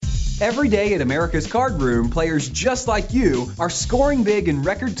Every day at America's Card Room, players just like you are scoring big in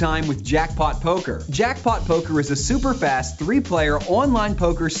record time with Jackpot Poker. Jackpot Poker is a super fast 3-player online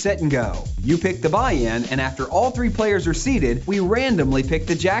poker set and go. You pick the buy-in, and after all 3 players are seated, we randomly pick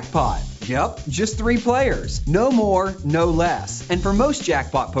the jackpot. Yep, just 3 players. No more, no less. And for most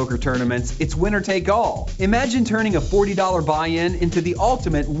jackpot poker tournaments, it's winner take all. Imagine turning a $40 buy-in into the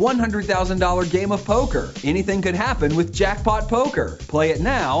ultimate $100,000 game of poker. Anything could happen with Jackpot Poker. Play it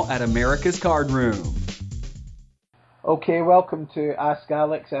now at America's Card Room. Okay, welcome to Ask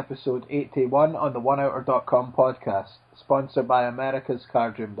Alex, episode 81 on the OneOuter.com podcast, sponsored by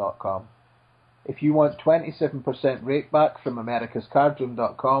AmericasCardroom.com. If you want 27% rakeback from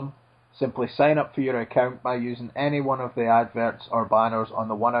AmericasCardroom.com, simply sign up for your account by using any one of the adverts or banners on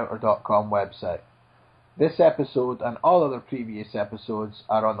the OneOuter.com website. This episode and all other previous episodes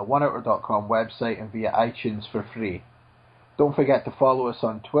are on the OneOuter.com website and via iTunes for free. Don't forget to follow us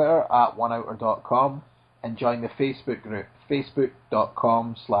on Twitter at OneOuter.com and join the Facebook group,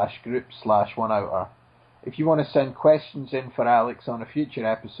 facebook.com/group/OneOuter. If you want to send questions in for Alex on a future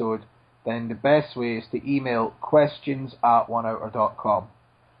episode, then the best way is to email questions@OneOuter.com.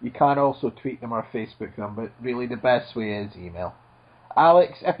 You can also tweet them or Facebook them, but really the best way is email.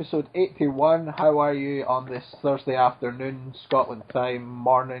 Alex, episode 81, how are you on this Thursday afternoon, Scotland time,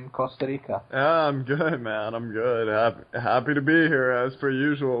 morning, Costa Rica? I'm good, man. I'm good. Happy to be here, as per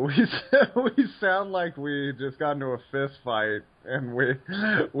usual. We sound like we just got into a fist fight, and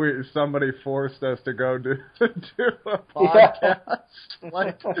somebody forced us to go do a podcast.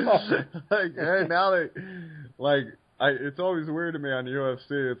 Hey, now that, it's always weird to me on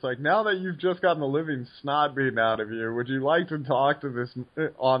UFC. It's like, now that you've just gotten the living snot beaten out of you, would you like to talk to this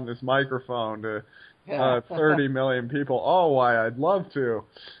on this microphone to 30 million people? Oh, why, I'd love to.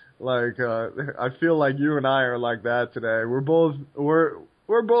 I feel like you and I are like that today. We're both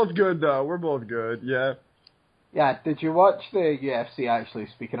good though. We're both good. Yeah. Yeah. Did you watch the UFC? Actually,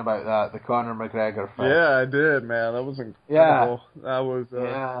 speaking about that, the Conor McGregor fight. Yeah, I did, man. That was incredible. Yeah. That was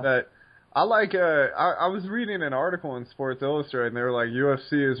that. I was reading an article in Sports Illustrated, and they were like,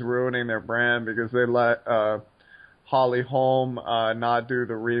 UFC is ruining their brand because they let Holly Holm not do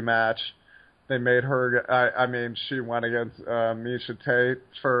the rematch. They made her, she went against Miesha Tate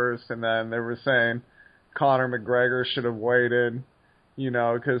first, and then they were saying Conor McGregor should have waited,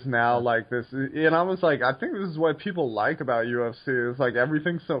 because now, this, and I was like, I think this is what people like about UFC, is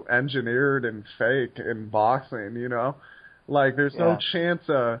everything's so engineered and fake in boxing, there's no chance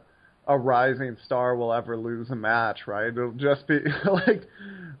a rising star will ever lose a match, right? It'll just be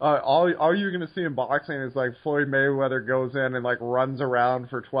all you're going to see in boxing is Floyd Mayweather goes in and runs around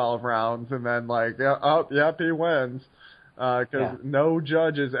for 12 rounds and then he wins, because no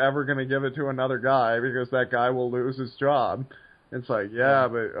judge is ever going to give it to another guy because that guy will lose his job. It's but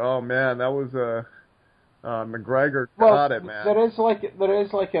oh man, that was McGregor got it, man. There is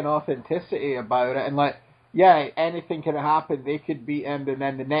an authenticity about it, and anything can happen. They could beat him, and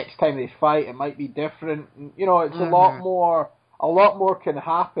then the next time they fight, it might be different. It's a lot more can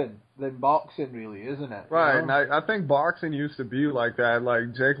happen than boxing, really, isn't it? Right, and I think boxing used to be like that,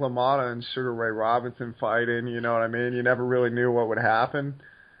 like Jake LaMotta and Sugar Ray Robinson fighting, you know what I mean? You never really knew what would happen.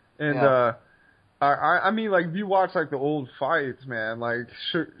 And, if you watch, the old fights, man,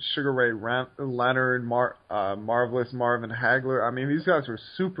 Sugar Ray Leonard, Marvelous Marvin Hagler, these guys were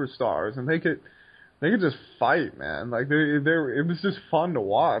superstars, and they could just fight, man. It was just fun to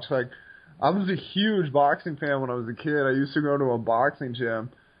watch. I was a huge boxing fan when I was a kid. I used to go to a boxing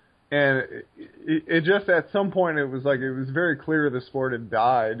gym, and it just, at some point, it was very clear the sport had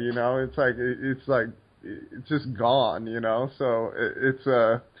died, It's just gone, So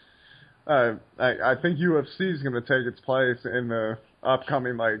I think UFC is going to take its place in the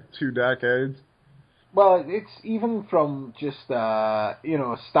upcoming, 2 decades. Well, it's even from just a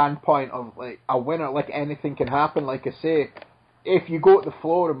standpoint of a winner. Anything can happen. Like I say, if you go to the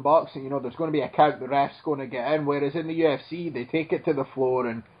floor in boxing, there's going to be a count. The ref's going to get in. Whereas in the UFC, they take it to the floor,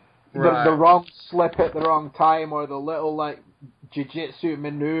 and the wrong slip at the wrong time, or the little jiu-jitsu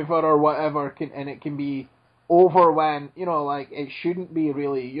maneuver or whatever, it can be over when it shouldn't be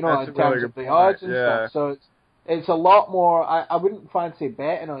really. In terms of the odds and stuff. So it's a lot more. I wouldn't fancy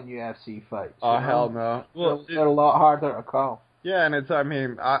betting on UFC fights. Oh, hell no. Well, they're a lot harder to call. Yeah, and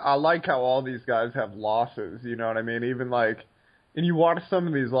I like how all these guys have losses, you know what I mean? Even and you watch some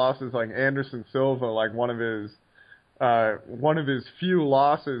of these losses, like Anderson Silva, one of his few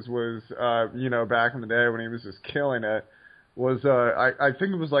losses was, back in the day when he was just killing it, was, I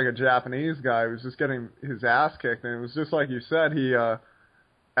think it was a Japanese guy who was just getting his ass kicked, and it was just like you said, he,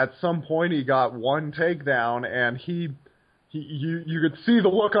 at some point he got one takedown, and he you could see the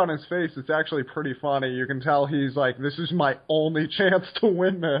look on his face. It's actually pretty funny. You can tell he's like, this is my only chance to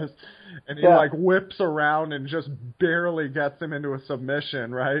win this. And he like whips around and just barely gets him into a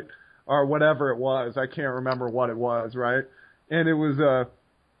submission, right? Or whatever it was. I can't remember what it was, right? And it was,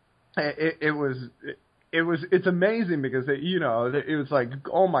 it's amazing because it was like,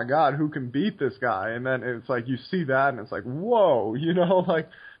 oh my God, who can beat this guy? And then it's like, you see that and it's like, whoa, like,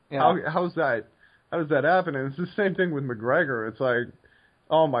 how's that? How does that happen? And it's the same thing with McGregor. It's like,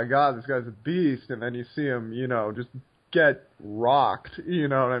 oh my God, this guy's a beast. And then you see him, just get rocked. You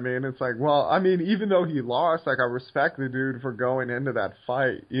know what I mean? It's like, well, I mean, even though he lost, like, I respect the dude for going into that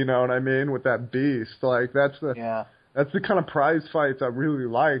fight. You know what I mean? With that beast. Like, that's the kind of prize fights I really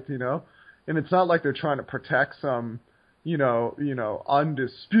liked, And it's not like they're trying to protect some,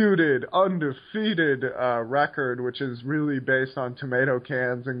 undisputed, undefeated record, which is really based on tomato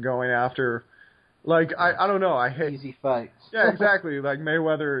cans and going after. Like, I don't know, I hate... Easy fights. Yeah, exactly. Like,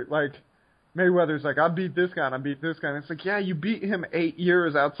 Mayweather's like, I beat this guy and I beat this guy. And it's like, yeah, you beat him 8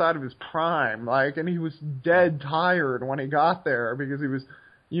 years outside of his prime. Like, and he was dead tired when he got there because he was,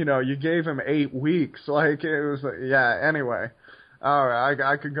 you gave him 8 weeks. Like, it was, anyway. All right,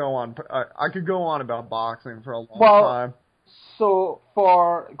 I could go on. I could go on about boxing for a long time. So,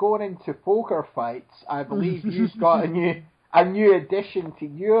 for going into poker fights, I believe you've got a new addition to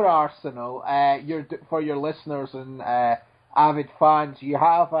your arsenal. For your listeners and avid fans, you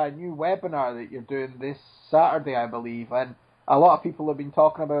have a new webinar that you're doing this Saturday, I believe, and a lot of people have been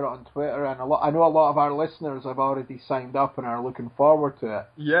talking about it on Twitter, and I know a lot of our listeners have already signed up and are looking forward to it.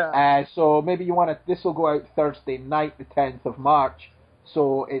 Yeah. So maybe this will go out Thursday night, the 10th of March.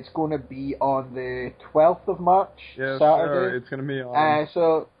 So it's going to be on the 12th of March, Saturday. Sure. It's going to be on.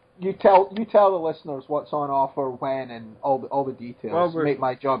 So you tell the listeners what's on offer, when, and all the details. Make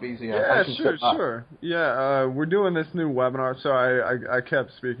my job easier. Yeah, sure. Yeah, we're doing this new webinar, so I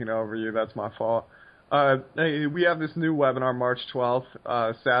kept speaking over you. That's my fault. We have this new webinar March 12th,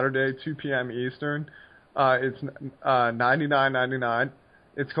 Saturday, 2 p.m. Eastern. It's $99.99.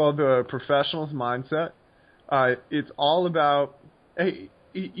 It's called the Professional's Mindset. It's all about, it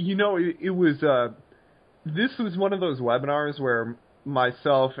was, this was one of those webinars where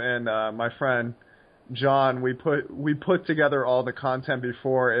myself and my friend John, we put together all the content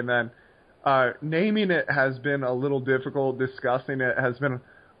before, and then naming it has been a little difficult, discussing it has been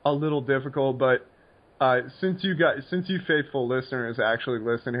a little difficult, but since you faithful listeners actually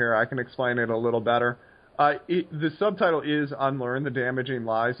listen here, I can explain it a little better. The subtitle is Unlearn the Damaging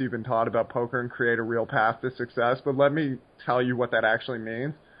Lies You've Been Taught About Poker and Create a Real Path to Success, but let me tell you what that actually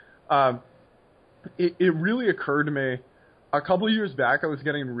means. It really occurred to me a couple of years back. I was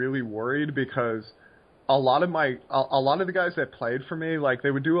getting really worried because a lot of the guys that played for me, like, they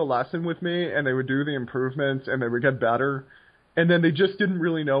would do a lesson with me and they would do the improvements and they would get better, and then they just didn't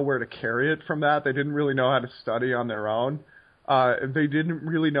really know where to carry it from that. They didn't really know how to study on their own. They didn't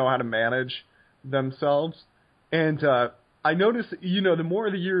really know how to manage themselves. And I noticed, the more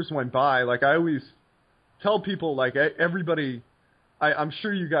the years went by, like, I always tell people, like, everybody, I'm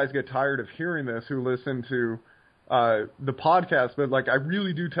sure you guys get tired of hearing this who listen to the podcast, but, like, I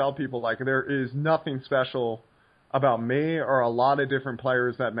really do tell people, like, there is nothing special about me or a lot of different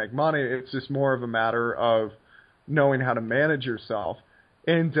players that make money. It's just more of a matter of knowing how to manage yourself.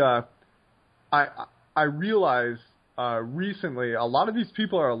 And I realized recently a lot of these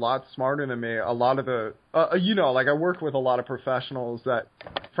people are a lot smarter than me. A lot of the, like, I work with a lot of professionals that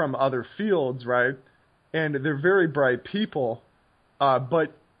from other fields, right? And they're very bright people,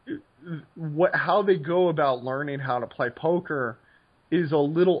 but how they go about learning how to play poker is a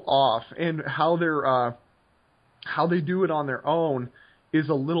little off, and how they do it on their own is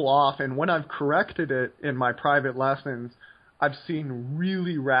a little off. And when I've corrected it in my private lessons, I've seen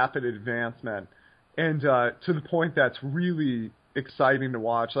really rapid advancement, and to the point that's really exciting to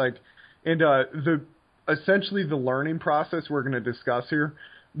watch. Like, and essentially the learning process we're going to discuss here,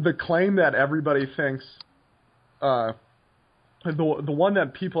 the claim that everybody thinks, the one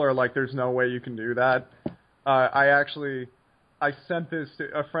that people are like, there's no way you can do that. I sent this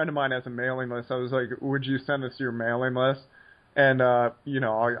to a friend of mine as a mailing list. I was like, would you send this to your mailing list? And,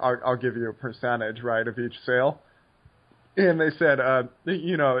 I'll give you a percentage, right, of each sale. And they said,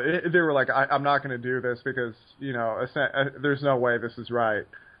 they were like, I'm not going to do this because, there's no way this is right.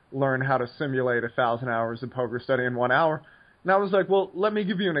 Learn how to simulate 1,000 hours of poker study in 1 hour. And I was like, well, let me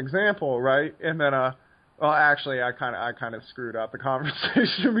give you an example, right? And then, well, actually, I kind of screwed up the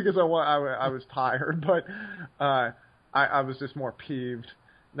conversation because I was tired, but I was just more peeved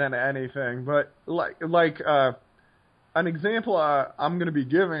than anything. But like an example I'm going to be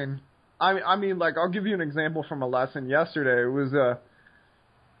giving, I mean, like, I'll give you an example from a lesson yesterday. It was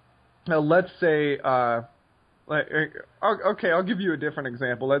let's say, okay, I'll give you a different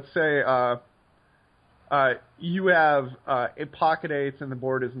example. Let's say you have a pocket eights and the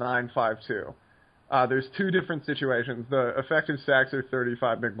board is 9-5-2. There's two different situations. The effective stacks are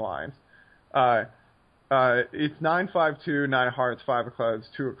 35 big blinds. It's 9-5-2, 9 of hearts, 5 of clubs,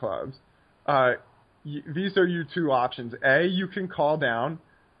 2 of clubs. These are your two options. A, you can call down.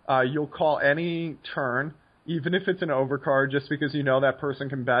 You'll call any turn, even if it's an overcard, just because you know that person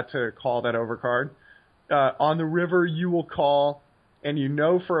can bet to call that overcard. On the river, you will call, and you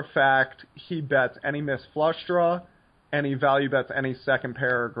know for a fact he bets any missed flush draw, and he value bets any second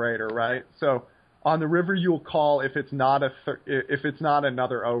pair or greater, right? So on the river, you'll call if it's not if it's not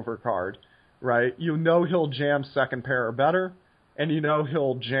another overcard, right? You know he'll jam second pair or better, and you know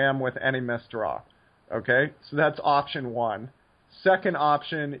he'll jam with any missed draw. Okay, so that's option one. Second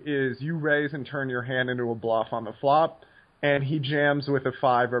option is you raise and turn your hand into a bluff on the flop, and he jams with a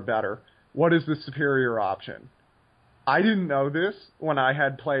 5 or better. What is the superior option? I didn't know this when I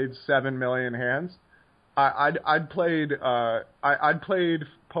had played 7 million hands. I'd played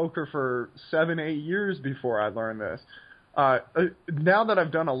poker for 7-8 years before I learned this. Now that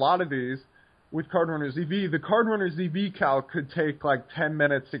I've done a lot of these with CardRunner ZV, the CardRunner ZV calc could take like 10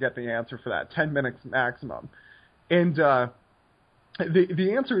 minutes to get the answer for that, 10 minutes maximum. And the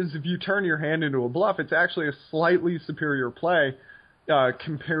answer is if you turn your hand into a bluff, it's actually a slightly superior play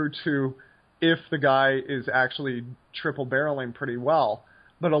compared to if the guy is actually triple barreling pretty well.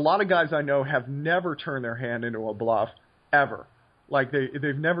 But a lot of guys I know have never turned their hand into a bluff, ever. Like,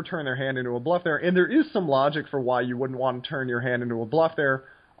 they've never turned their hand into a bluff there. And there is some logic for why you wouldn't want to turn your hand into a bluff there.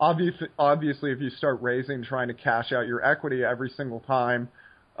 Obviously, if you start raising, trying to cash out your equity every single time,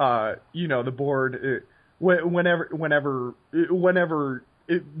 the board, whenever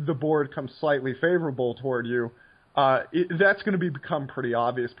the board comes slightly favorable toward you, that's going to become pretty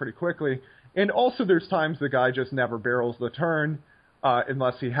obvious pretty quickly. And also there's times the guy just never barrels the turn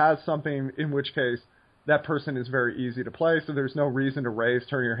unless he has something, in which case that person is very easy to play, so there's no reason to raise,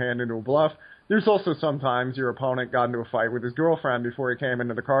 turn your hand into a bluff. There's also sometimes your opponent got into a fight with his girlfriend before he came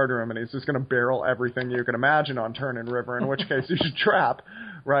into the card room, and he's just going to barrel everything you can imagine on turn and river, in which case you should trap,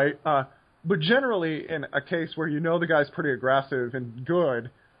 right? But generally, in a case where you know the guy's pretty aggressive and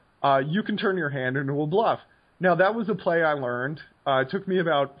good, you can turn your hand into a bluff. Now, that was a play I learned. It took me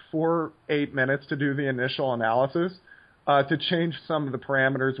about 4-8 minutes to do the initial analysis, to change some of the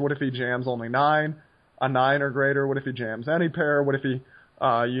parameters. What if he jams only 9? A 9 or greater? What if he jams any pair? What if he,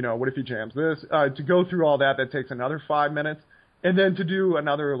 what if he jams this? To go through all that takes another 5 minutes. And then to do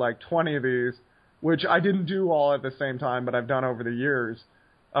another, 20 of these, which I didn't do all at the same time, but I've done over the years,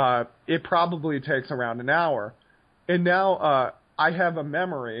 it probably takes around an hour. And now I have a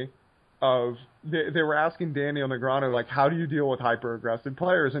memory of, they were asking Daniel Negreanu, how do you deal with hyper-aggressive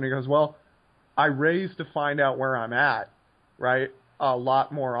players? And he goes, well, I raise to find out where I'm at, right? A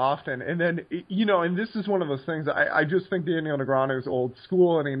lot more often. And then, and this is one of those things, I just think Daniel Negreanu is old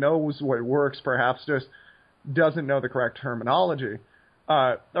school and he knows what works, perhaps just doesn't know the correct terminology.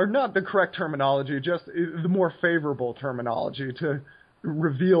 Or not the correct terminology, just the more favorable terminology to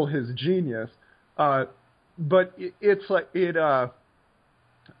reveal his genius. But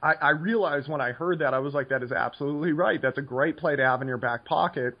I realized when I heard that, I was like, that is absolutely right. That's a great play to have in your back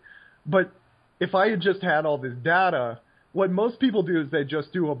pocket. But if I had just had all this data, what most people do is they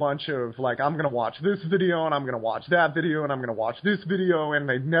just do a bunch of, I'm going to watch this video, and I'm going to watch that video, and I'm going to watch this video, and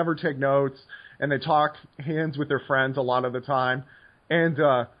they never take notes, and they talk hands with their friends a lot of the time. And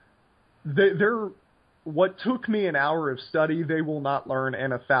what took me an hour of study, they will not learn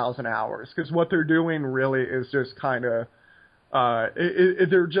in 1,000 hours, because what they're doing really is just kind of,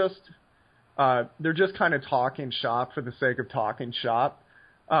 they're just kind of talking shop for the sake of talking shop,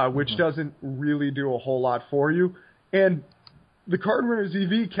 which doesn't really do a whole lot for you. And the CardRunner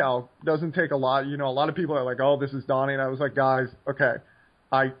ZV calc doesn't take a lot. A lot of people are like, oh, this is daunting. I was like, guys, okay,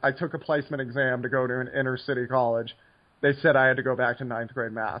 I took a placement exam to go to an inner city college. They said I had to go back to 9th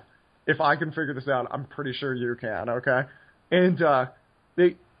grade math. If I can figure this out, I'm pretty sure you can, okay? And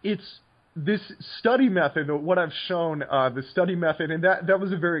it's this study method, what I've shown, the study method, and that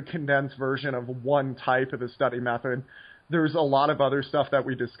was a very condensed version of one type of the study method. There's a lot of other stuff that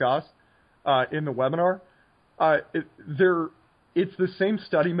we discussed in the webinar. It's the same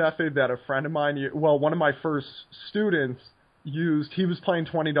study method that a friend of mine, one of my first students used. He was playing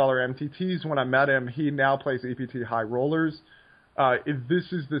 $20 MTTs when I met him. He now plays EPT high rollers.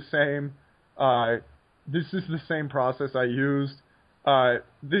 This is the same process I used.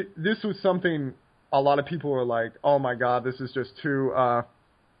 This was something a lot of people were like, oh my God, this is just too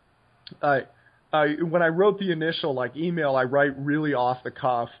when I wrote the initial like email, I write really off the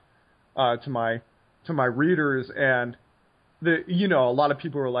cuff to my readers, and a lot of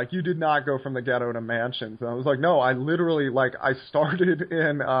people were like, "You did not go from the ghetto to mansions." And I was like, "No, I literally I started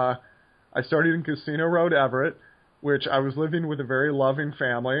in Casino Road, Everett, which I was living with a very loving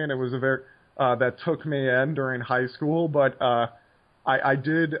family, and it was a very that took me in during high school, but I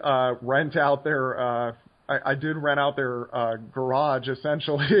did rent out their garage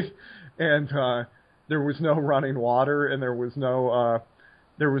essentially." And there was no running water, and there was no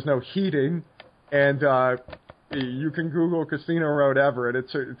heating. And you can Google Casino Road, Everett.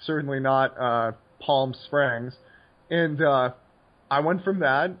 It's certainly not Palm Springs. And I went from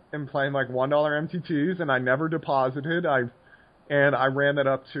that and playing like $1 MTTs, and I never deposited. I ran that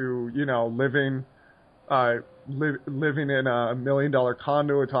up to living in a $1 million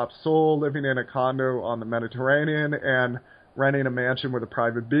condo atop Seoul, living in a condo on the Mediterranean, and renting a mansion with a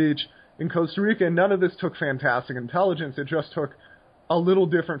private beach in Costa Rica. And none of this took fantastic intelligence. It just took a little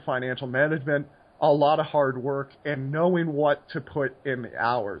different financial management, a lot of hard work, and knowing what to put in the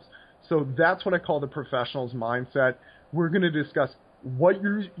hours. So that's what I call the professional's mindset. We're going to discuss what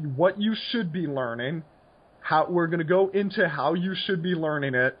you should be learning. We're going to go into how you should be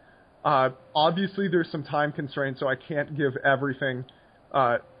learning it. Obviously, there's some time constraints, so I can't give everything.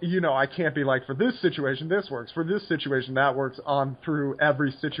 I can't be like, for this situation, this works. For this situation, that works on through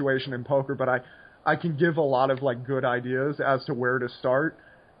every situation in poker. But I can give a lot of good ideas as to where to start.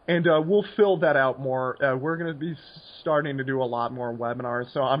 And we'll fill that out more. We're going to be starting to do a lot more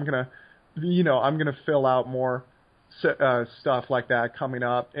webinars. So I'm going to fill out more stuff like that coming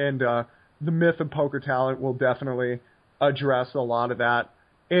up. And the myth of poker talent will definitely address a lot of that.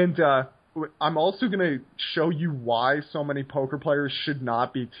 And I'm also going to show you why so many poker players should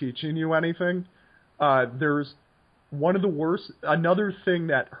not be teaching you anything. There's another thing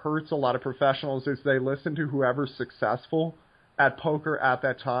that hurts a lot of professionals is they listen to whoever's successful at poker at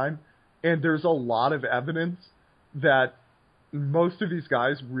that time. And there's a lot of evidence that most of these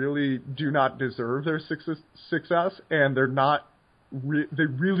guys really do not deserve their success, and they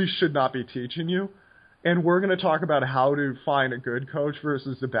really should not be teaching you. And we're going to talk about how to find a good coach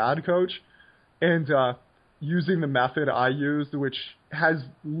versus a bad coach, and using the method I used, which has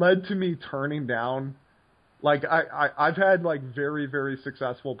led to me turning down. I've had very, very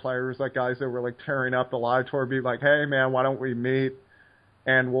successful players, guys that were tearing up the live tour, be like, "Hey man, why don't we meet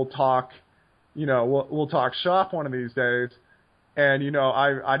and we'll talk, we'll talk shop one of these days." And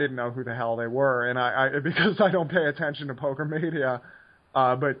I didn't know who the hell they were, and I because I don't pay attention to poker media,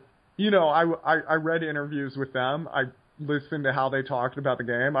 but I read interviews with them. I listened to how they talked about the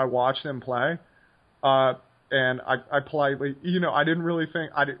game. I watched them play, and I politely, I didn't really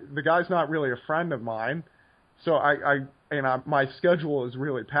think the guy's not really a friend of mine, so my schedule is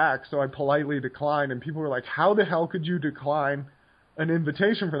really packed. So I politely declined, and people were like, "How the hell could you decline an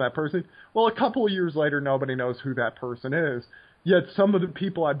invitation for that person?" Well, a couple of years later, nobody knows who that person is. Yet some of the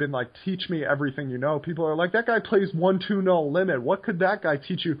people I've been teach me everything you know. People are like, "That guy plays 1-2 no limit. What could that guy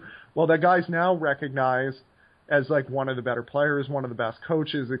teach you?" Well, that guy's now recognized as one of the better players, one of the best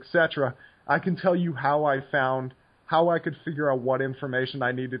coaches, etc. I can tell you how I could figure out what information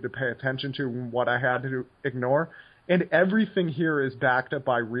I needed to pay attention to and what I had to ignore. And everything here is backed up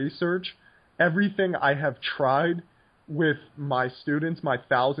by research. Everything I have tried with my students, my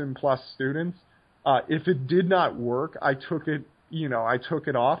 1,000+ students, if it did not work, I took it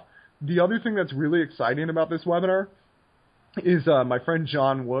off. The other thing that's really exciting about this webinar is my friend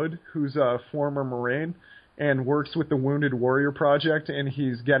John Wood, who's a former Marine and works with the Wounded Warrior Project, and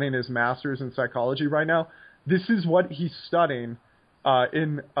he's getting his master's in psychology right now. This is what he's studying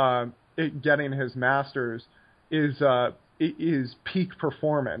in getting his master's is peak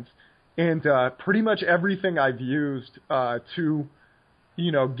performance. And pretty much everything I've used to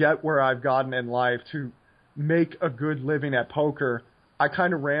get where I've gotten in life, to make a good living at poker, I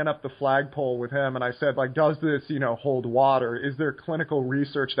kind of ran up the flagpole with him, and I said, does this, hold water? Is there clinical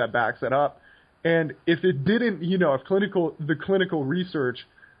research that backs it up? And if it didn't, if the clinical research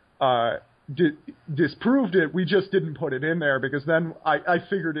disproved it, we just didn't put it in there, because then I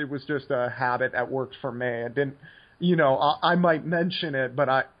figured it was just a habit that worked for me. It didn't, I might mention it,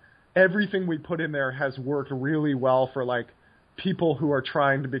 but everything we put in there has worked really well for people who are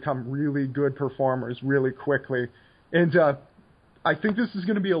trying to become really good performers really quickly. And I think this is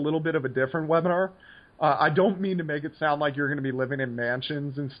going to be a little bit of a different webinar. I don't mean to make it sound like you're going to be living in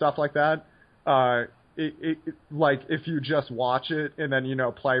mansions and stuff like that. If you just watch it and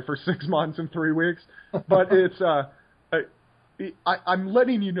then, play for 6 months and 3 weeks. But it's, I'm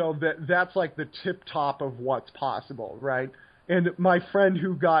letting you know that that's the tip top of what's possible, right? And my friend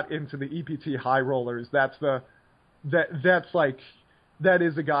who got into the EPT high rollers, that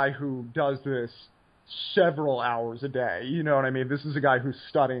is a guy who does this several hours a day. You know what I mean? This is a guy who's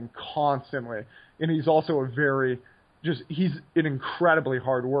studying constantly, and he's also he's an incredibly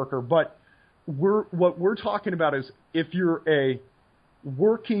hard worker. But what we're talking about is if you're a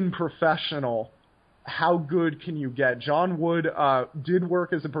working professional, how good can you get? John Wood did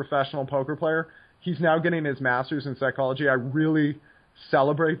work as a professional poker player. He's now getting his master's in psychology. I really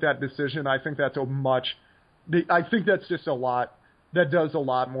celebrate that decision. I think that's just a lot. That does a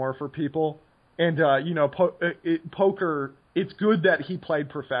lot more for people. And, poker, it's good that he played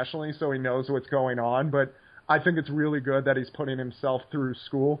professionally so he knows what's going on, but I think it's really good that he's putting himself through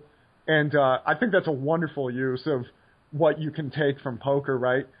school. And I think that's a wonderful use of what you can take from poker,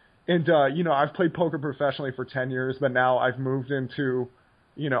 right? And, I've played poker professionally for 10 years, but now I've moved into,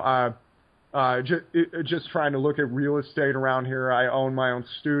 just trying to look at real estate around here. I own my own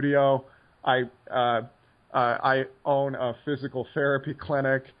studio. I own a physical therapy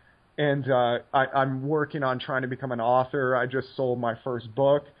clinic, and I'm working on trying to become an author. I just sold my first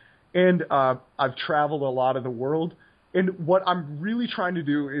book, and I've traveled a lot of the world. And what I'm really trying to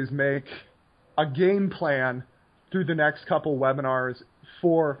do is make a game plan through the next couple webinars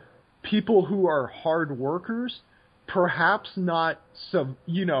for people who are hard workers. Perhaps not,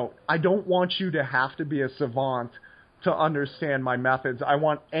 I don't want you to have to be a savant to understand my methods. I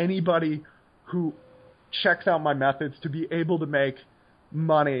want anybody who checks out my methods to be able to make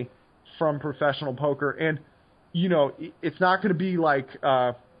money from professional poker. And, it's not going to be like,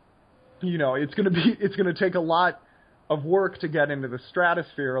 it's going to take a lot of work to get into the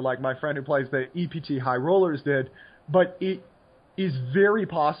stratosphere like my friend who plays the EPT high rollers did, but it is very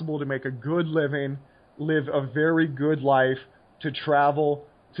possible to make a good living, live a very good life, to travel,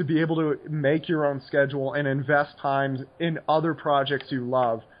 to be able to make your own schedule and invest time in other projects you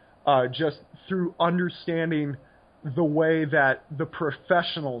love, just through understanding the way that the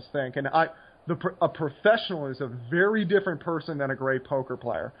professionals think. And a professional is a very different person than a great poker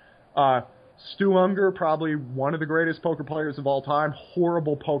player. Stu Unger, probably one of the greatest poker players of all time,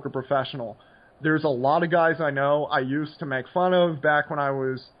 horrible poker professional. There's a lot of guys I know I used to make fun of back when I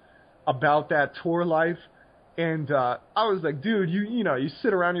was about that tour life, and I was like, dude, you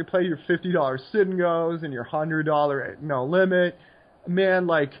sit around, you play your $50 sit and goes and your $100 no limit, man,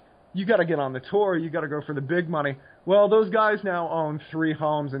 like, you got to get on the tour, you got to go for the big money. Well, those guys now own 3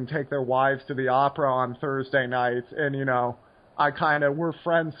 homes and take their wives to the opera on Thursday nights, and we're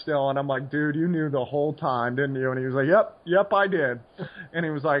friends still, and I'm like, dude, you knew the whole time, didn't you? And he was like, yep, I did. And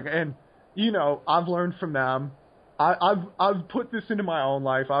he was like, and I've learned from them. I've put this into my own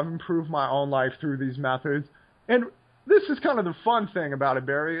life. I've improved my own life through these methods. And this is kind of the fun thing about it,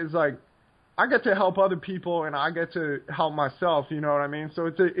 Barry, is like, I get to help other people and I get to help myself, you know what I mean? So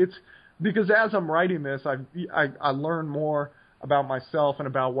it's because as I'm writing this, I learn more about myself and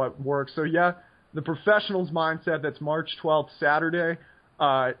about what works. So yeah, the Professional's Mindset, that's March 12th, Saturday,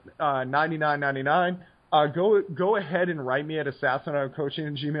 $99.99. Go ahead and write me at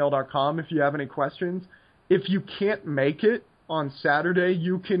assassinocoaching@gmail.com if you have any questions. If you can't make it on Saturday,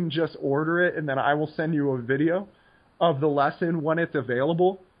 you can just order it, and then I will send you a video of the lesson when it's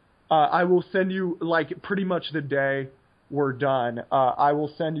available. I will send you, like, pretty much the day we're done. I will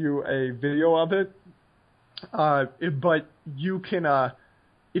send you a video of it. But you can,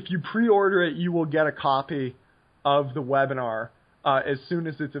 if you pre-order it, you will get a copy of the webinar as soon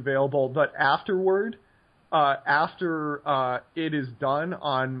as it's available. But after it is done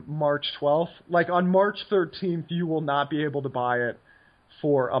on March 12th, like on March 13th, you will not be able to buy it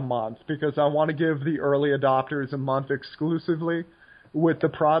for a month because I want to give the early adopters a month exclusively with the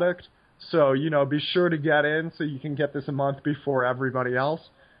product. So, be sure to get in so you can get this a month before everybody else.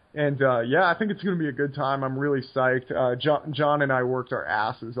 And, yeah, I think it's going to be a good time. I'm really psyched. John and I worked our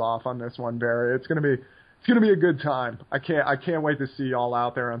asses off on this one, Barry. It's going to be a good time. I can't wait to see y'all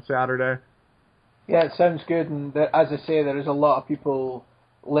out there on Saturday. Yeah, it sounds good, and as I say, there is a lot of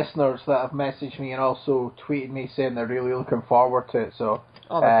listeners that have messaged me and also tweeted me saying they're really looking forward to it. So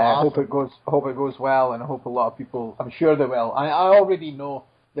awesome. I hope it goes well, and I hope a lot of people. I'm sure they will. I already know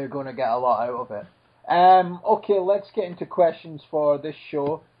they're going to get a lot out of it. Okay, let's get into questions for this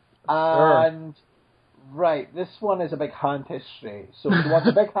show. And right, this one is a big hand history. So do you want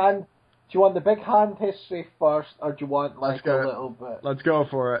the big hand? Do you want the big hand history first, or do you want a little bit? Let's go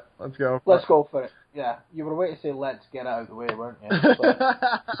for it. Let's go for it. Yeah, you were waiting to say let's get out of the way, weren't you?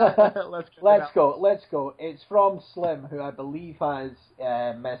 Let's go. It's from Slim, who I believe has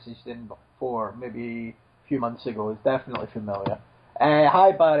messaged in before, maybe a few months ago. He's definitely familiar.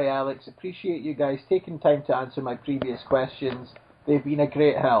 Hi Barry, Alex. Appreciate you guys taking time to answer my previous questions. They've been a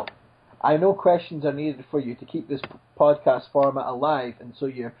great help. I know questions are needed for you to keep this podcast format alive, and so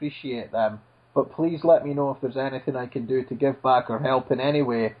you appreciate them. But please let me know if there's anything I can do to give back or help in any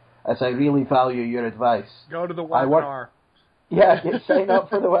way, as I really value your advice. Go to the webinar. Sign up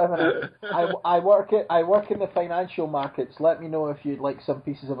for the webinar. I work in the financial markets. Let me know if you'd like some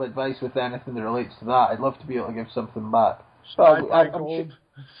pieces of advice with anything that relates to that. I'd love to be able to give something back. Gold. I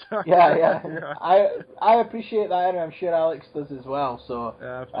appreciate that, and I'm sure Alex does as well. So,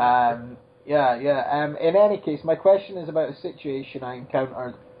 in any case, my question is about a situation I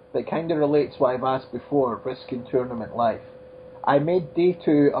encountered that kind of relates what I've asked before, risking tournament life. I made day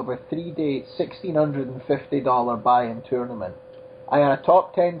 2 of a 3-day $1,650 buy-in tournament. I had a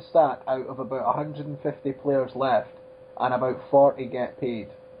top 10 stack out of about 150 players left, and about 40 get paid.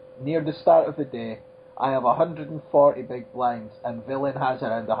 Near the start of the day, I have 140 big blinds, and Villain has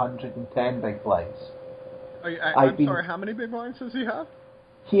around 110 big blinds. I'm sorry, how many big blinds does he have?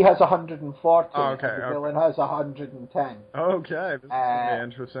 He has 140, and the Villain has 110. Okay, this is going to be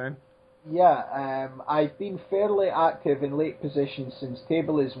interesting. Yeah, I've been fairly active in late positions since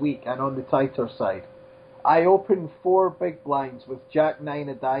table is weak and on the tighter side. I open 4 big blinds with Jack 9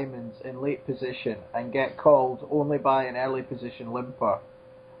 of diamonds in late position and get called only by an early position limper.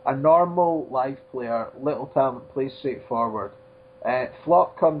 A normal live player, little talent, plays straightforward.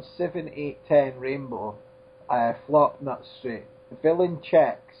 Flop comes 7, 8, 10 rainbow. Flop nuts straight. Villain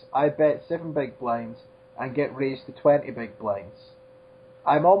checks. I bet 7 big blinds and get raised to 20 big blinds.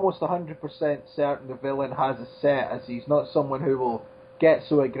 I'm almost 100% certain the Villain has a set, as he's not someone who will get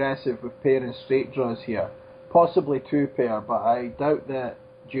so aggressive with pair and straight draws here. Possibly 2 pair, but I doubt that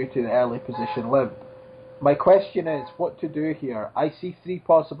due to the early position limp. My question is, what to do here? I see 3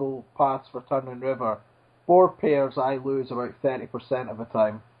 possible paths for turn and river. Board pairs I lose about 30% of the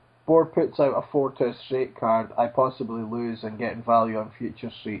time. Board puts out a 4 to a straight card, I possibly lose and get in value on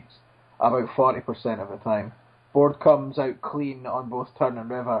future streets about 40% of the time. Board comes out clean on both turn and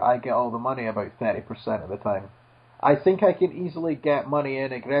river, I get all the money about 30% of the time. I think I can easily get money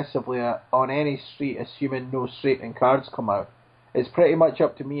in aggressively on any street, assuming no straightened cards come out. It's pretty much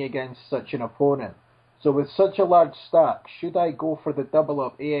up to me against such an opponent. So with such a large stack, should I go for the double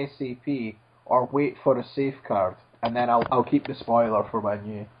up ASAP or wait for a safe card? And then I'll keep the spoiler for when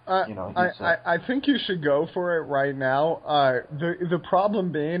you I think you should go for it right now. The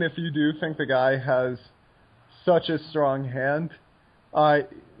problem being, if you do think the guy has such a strong hand, I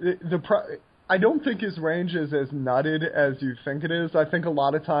don't think his range is as nutted as you think it is. I think a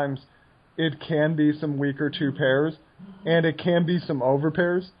lot of times it can be some weaker 2 pairs, and it can be some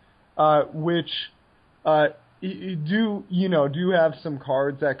overpairs, which do have some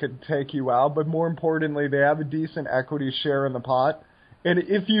cards that could take you out, but more importantly, they have a decent equity share in the pot. And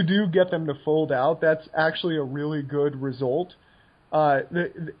if you do get them to fold out, that's actually a really good result.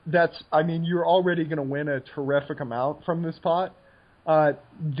 You're already going to win a terrific amount from this pot.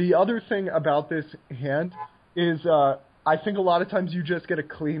 The other thing about this hand is I think a lot of times you just get a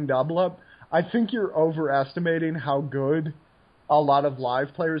clean double up. I think you're overestimating how good a lot of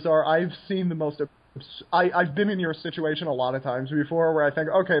live players are. I've seen I've been in your situation a lot of times before where I think,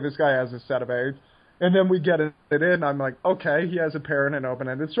 okay, this guy has a set of 8s. And then we get it in, and I'm like, okay, he has a pair and an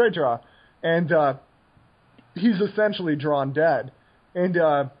open-ended straight draw. And he's essentially drawn dead. And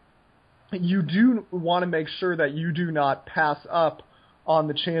you do want to make sure that you do not pass up on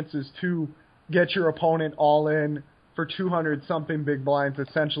the chances to get your opponent all in for 200-something big blinds,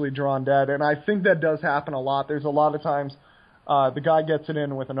 essentially drawn dead. And I think that does happen a lot. There's a lot of times the guy gets it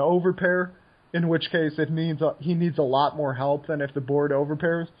in with an overpair, in which case he needs a lot more help than if the board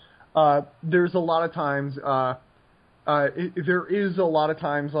overpairs. There's a lot of times, there is a lot of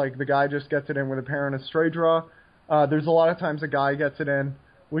times like the guy just gets it in with a pair and a straight draw. There's a lot of times a guy gets it in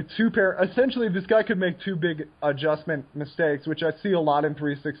with 2 pair. Essentially, this guy could make 2 big adjustment mistakes, which I see a lot in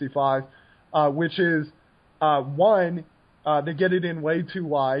 365, which is, one, they get it in way too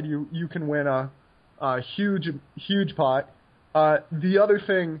wide. You can win a huge pot. The other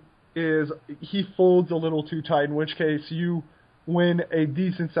thing is he folds a little too tight, in which case you win a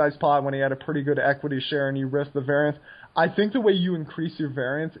decent-sized pot when he had a pretty good equity share and you risk the variance. I think the way you increase your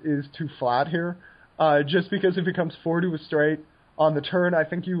variance is too flat here, just because if it comes 4 to a straight on the turn, I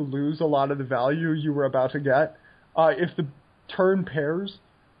think you lose a lot of the value you were about to get. If the turn pairs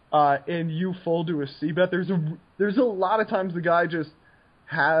and you fold to a C-bet, there's a lot of times the guy just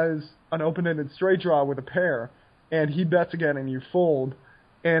has an open-ended straight draw with a pair, and he bets again and you fold.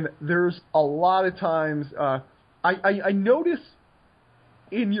 And there's a lot of times, I notice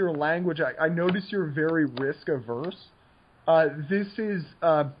in your language, I notice you're very risk averse. this is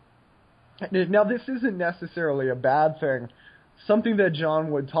now this isn't necessarily a bad thing. Something that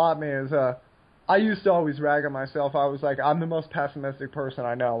John Wood taught me is I used to always rag on myself. I was like, I'm the most pessimistic person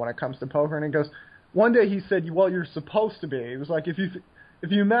I know when it comes to poker. And he goes, one day he said, well, you're supposed to be. He was like, if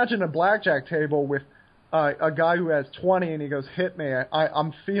you imagine a blackjack table with a guy who has 20 and he goes, hit me,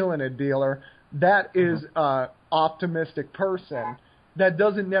 I'm feeling it, dealer. That is an optimistic person. That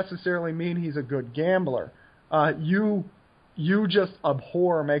doesn't necessarily mean he's a good gambler. You just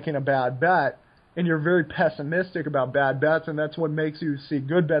abhor making a bad bet, and you're very pessimistic about bad bets, and that's what makes you see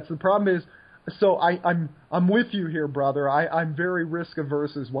good bets. The problem is, so I'm with you here, brother. I'm very risk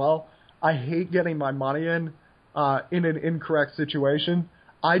averse as well. I hate getting my money in an incorrect situation.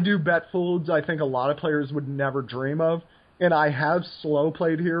 I do bet folds I think a lot of players would never dream of, and I have slow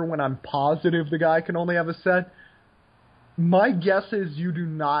played here when I'm positive the guy can only have a set. My guess is you do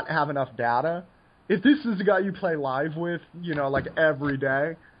not have enough data. If this is a guy you play live with, like every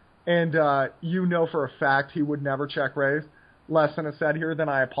day, and you know for a fact he would never check raise less than a set here, then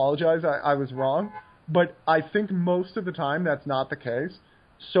I apologize. I was wrong. But I think most of the time that's not the case.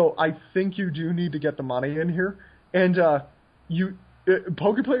 So I think you do need to get the money in here. And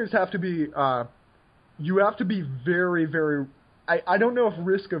poker players have to be you have to be very, very I don't know if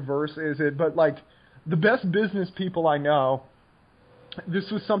risk averse is it, but like the best business people I know, this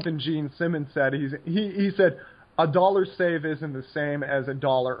was something Gene Simmons said. He said a dollar saved isn't the same as a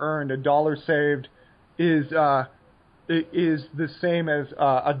dollar earned. A dollar saved is the same as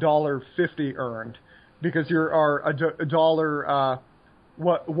 $1.50 earned, because a dollar.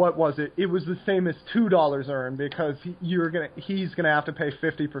 What was it? It was the same as $2 earned, because he's gonna have to pay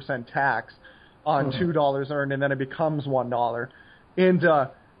 50% tax on $2 earned, and then it becomes $1. And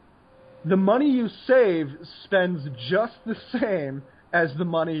the money you save spends just the same as the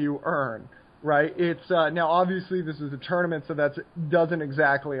money you earn, right? It's now obviously this is a tournament, so that doesn't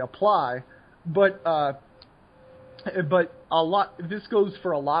exactly apply, but a lot. This goes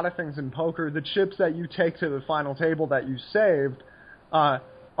for a lot of things in poker. The chips that you take to the final table that you saved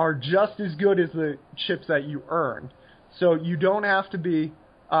are just as good as the chips that you earn. So you don't have to be.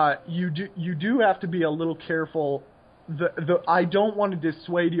 You do have to be a little careful. I don't want to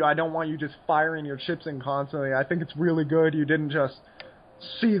dissuade you. I don't want you just firing your chips in constantly. I think it's really good you didn't just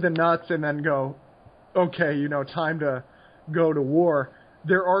see the nuts and then go, okay, time to go to war.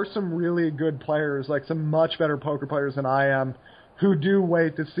 There are some really good players, like some much better poker players than I am, who do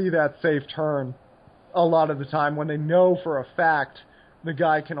wait to see that safe turn a lot of the time when they know for a fact the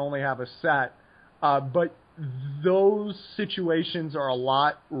guy can only have a set. But those situations are a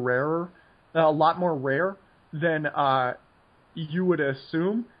lot more rare than you would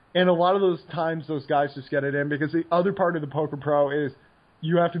assume. And a lot of those times those guys just get it in, because the other part of the Poker Pro is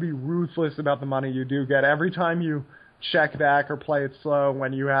you have to be ruthless about the money you do get. Every time you check back or play it slow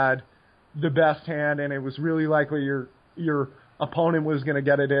when you had the best hand and it was really likely your opponent was going to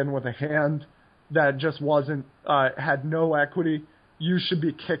get it in with a hand that just wasn't had no equity, you should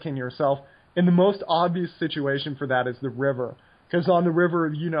be kicking yourself. And the most obvious situation for that is the river. Because on the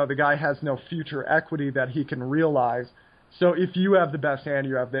river, the guy has no future equity that he can realize. So if you have the best hand,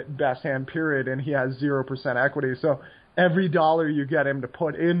 you have the best hand, period, and he has 0% equity. So every dollar you get him to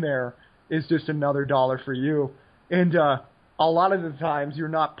put in there is just another dollar for you. And a lot of the times you're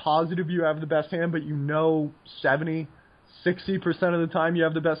not positive you have the best hand, but 70, 60% of the time you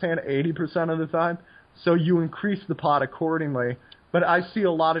have the best hand, 80% of the time. So you increase the pot accordingly. But I see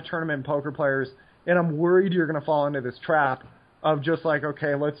a lot of tournament poker players, and I'm worried you're going to fall into this trap of just like,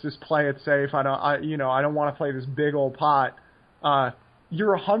 okay, let's just play it safe. I don't want to play this big old pot.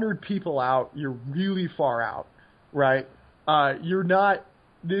 You're 100 people out. You're really far out, right? You're not.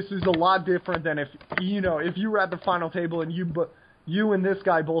 This is a lot different than if you were at the final table and you and this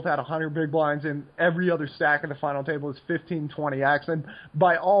guy both had 100 big blinds and every other stack at the final table is 15, 20x. And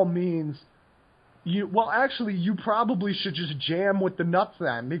by all means, you probably should just jam with the nuts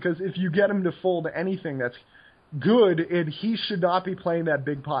then, because if you get him to fold anything that's good, and he should not be playing that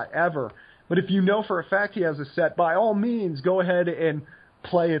big pot ever. But if you know for a fact he has a set, by all means, go ahead and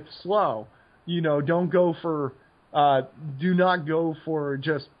play it slow. Don't go for, do not go for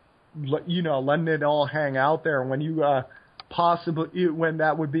just, letting it all hang out there when you when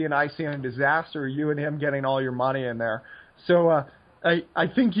that would be an icing on a disaster, you and him getting all your money in there. So I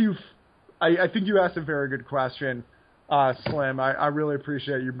think you asked a very good question, Slim. I really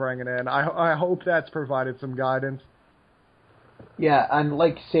appreciate you bringing it in. I hope that's provided some guidance. Yeah, and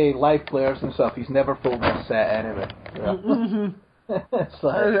like you say, live players and stuff, he's never folded a set anyway. Yeah.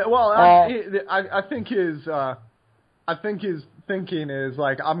 I think his thinking is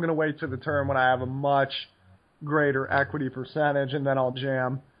like, I'm going to wait to the turn when I have a much greater equity percentage, and then I'll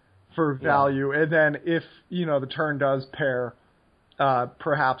jam for value. And then if, the turn does pair,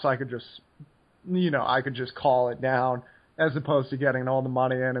 perhaps I could just call it down as opposed to getting all the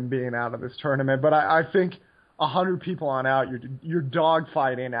money in and being out of this tournament. But I think 100 people on out, you're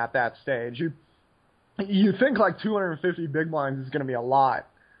dogfighting at that stage. You think like 250 big blinds is going to be a lot.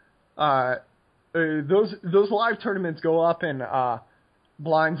 Those live tournaments go up in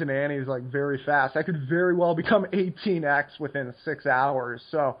blinds and antes like very fast. That could very well become 18x within 6 hours.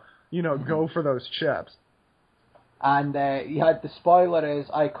 So, go for those chips. And you had the spoiler is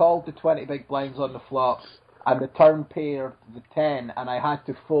I called the 20 big blinds on the flop, and the turn paired the 10, and I had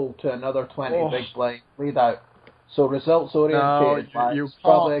to fold to another 20 big blind laid out. So results oriented. No, you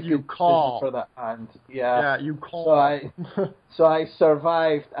call for that hand. Yeah, you call. So I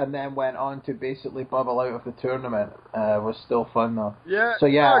survived and then went on to basically bubble out of the tournament. It was still fun though. Yeah. So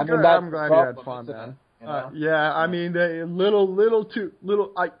yeah, I'm glad you had fun, man. I mean,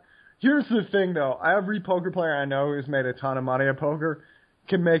 here's the thing though. Every poker player I know who's made a ton of money at poker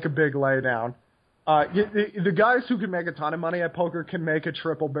can make a big laydown. The guys who can make a ton of money at poker can make a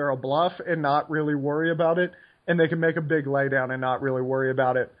triple barrel bluff and not really worry about it. And they can make a big laydown and not really worry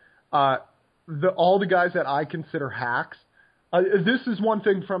about it. All the guys that I consider hacks, this is one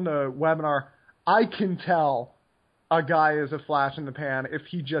thing from the webinar. I can tell a guy is a flash in the pan if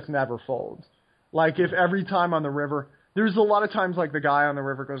he just never folds. Like if every time on the river, there's a lot of times like the guy on the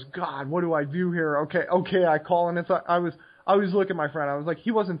river goes, God, what do I do here? Okay, I call. And it's like, I was looking at my friend. I was like,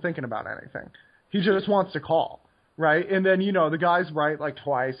 he wasn't thinking about anything. He just wants to call, right? And then, the guy's right like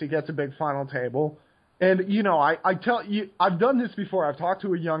twice. He gets a big final table. And, I tell you, I've done this before. I've talked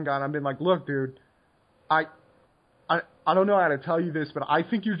to a young guy, and I've been like, look, dude, I don't know how to tell you this, but I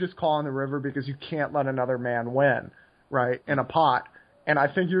think you're just calling the river because you can't let another man win, right, in a pot. And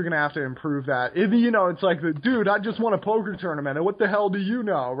I think you're going to have to improve that. It's like, dude, I just won a poker tournament, and what the hell do you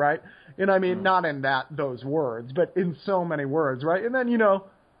know, right? And I mean, not in those words, but in so many words, right? And then,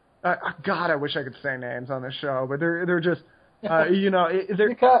 God, I wish I could say names on this show, but they're just... you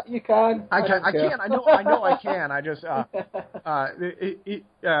can. I can. I know I can. I just,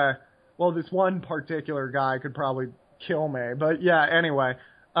 this one particular guy could probably kill me. But yeah, anyway,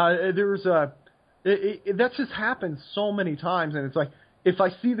 that just happens so many times. And it's like, if I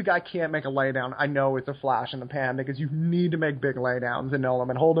see the guy can't make a laydown, I know it's a flash in the pan because you need to make big laydowns and know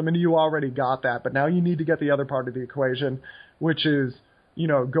them and hold them. And you already got that. But now you need to get the other part of the equation, which is,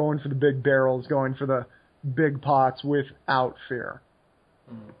 going for the big barrels, going for the big pots without fear.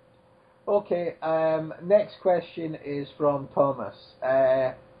 Okay, next question is from Thomas.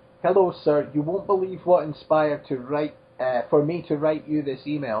 Hello, sir. You won't believe what inspired for me to write you this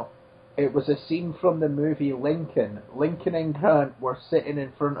email. It was a scene from the movie Lincoln. Lincoln and Grant were sitting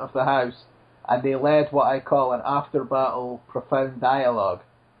in front of the house, and they led what I call an after-battle profound dialogue.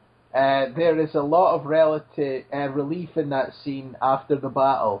 There is a lot of relief in that scene after the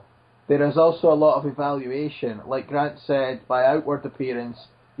battle. There is also a lot of evaluation. Like Grant said, by outward appearance,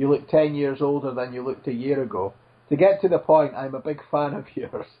 you look 10 years older than you looked a year ago. To get to the point, I'm a big fan of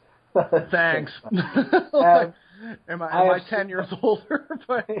yours. Thanks. Am I 10 years older?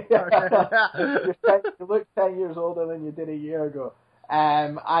 But, okay. You look 10 years older than you did a year ago.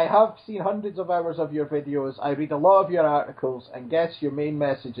 I have seen hundreds of hours of your videos. I read a lot of your articles, and guess your main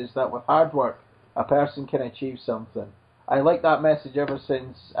message is that with hard work, a person can achieve something. I like that message ever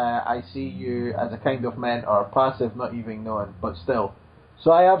since I see you as a kind of mentor, passive, not even known, but still.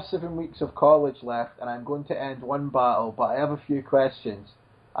 So I have 7 weeks of college left, and I'm going to end one battle, but I have a few questions.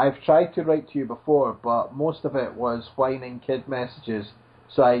 I've tried to write to you before, but most of it was whining kid messages,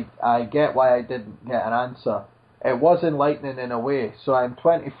 so I get why I didn't get an answer. It was enlightening in a way. So I'm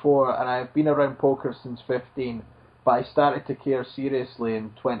 24, and I've been around poker since 15, but I started to care seriously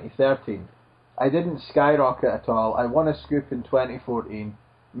in 2013. I didn't skyrocket at all. I won a scoop in 2014,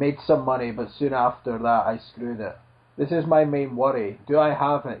 made some money, but soon after that I screwed it. This is my main worry. Do I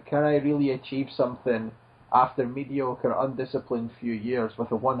have it? Can I really achieve something after mediocre, undisciplined few years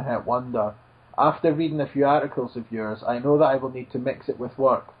with a one-hit wonder? After reading a few articles of yours, I know that I will need to mix it with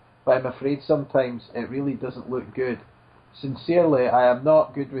work, but I'm afraid sometimes it really doesn't look good. Sincerely, I am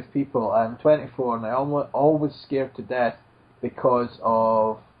not good with people. I am 24 and I'm always scared to death because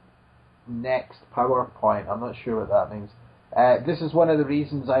of next PowerPoint. I'm not sure what that means. This is one of the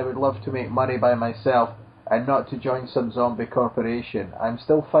reasons I would love to make money by myself and not to join some zombie corporation. I'm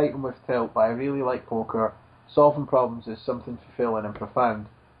still fighting with Tilt, but I really like poker. Solving problems is something fulfilling and profound.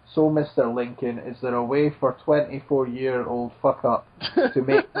 So, Mr. Lincoln, is there a way for 24-year-old fuck-up to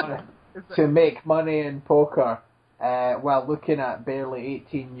make money in poker? while looking at barely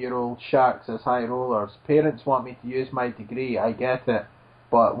 18-year-old sharks as high rollers. Parents want me to use my degree, I get it,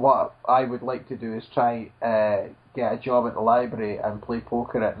 but what I would like to do is try get a job at the library and play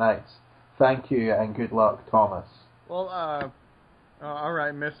poker at nights. Thank you and good luck, Thomas. Well, all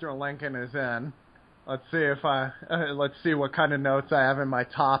right, Mr. Lincoln is in. Let's see what kind of notes I have in my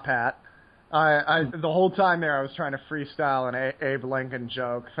top hat. The whole time there I was trying to freestyle an Abe Lincoln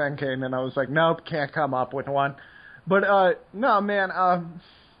joke, thinking, and I was like, nope, can't come up with one. But no, man. I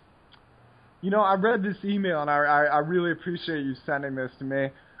read this email and I really appreciate you sending this to me.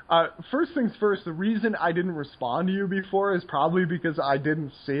 First things first, the reason I didn't respond to you before is probably because I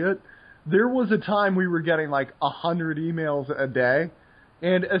didn't see it. There was a time we were getting like 100 emails a day,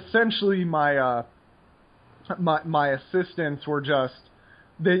 and essentially my assistants were just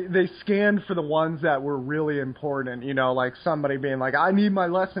they scanned for the ones that were really important, like somebody being like, I need my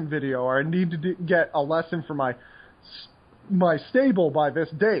lesson video, or I need to get a lesson for my stable by this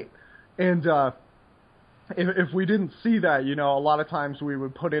date. And if we didn't see that, a lot of times we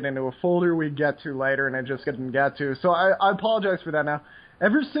would put it into a folder we'd get to later and it just didn't get to. So I apologize for that now.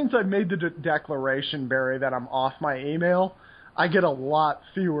 Ever since I made the declaration, Barry, that I'm off my email, I get a lot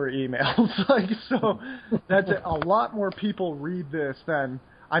fewer emails. So that's a lot more people read this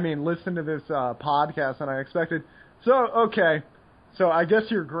listen to this podcast than I expected. So, okay. So I guess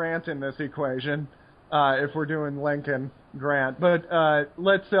you're Grant in this equation, if we're doing Lincoln, Grant. But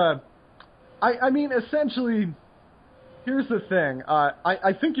let's, essentially, here's the thing.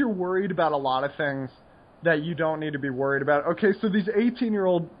 I think you're worried about a lot of things that you don't need to be worried about. Okay, so these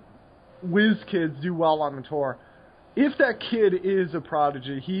 18-year-old whiz kids do well on the tour. If that kid is a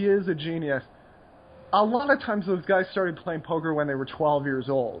prodigy, he is a genius, a lot of times those guys started playing poker when they were 12 years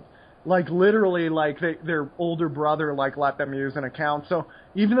old. Like, literally, their older brother, let them use an account. So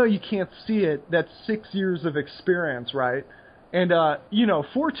even though you can't see it, that's 6 years of experience, right? And,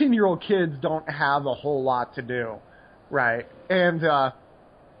 14-year-old kids don't have a whole lot to do, right? And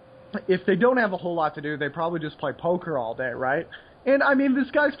if they don't have a whole lot to do, they probably just play poker all day, right? And,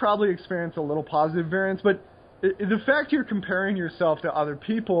 this guy's probably experienced a little positive variance, but the fact you're comparing yourself to other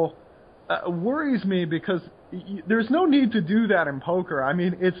people worries me, because there's no need to do that in poker.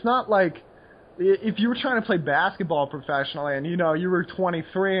 It's not like if you were trying to play basketball professionally and, you were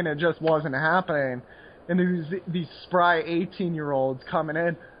 23 and it just wasn't happening, and these spry 18-year-olds coming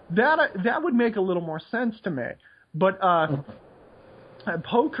in, that would make a little more sense to me. But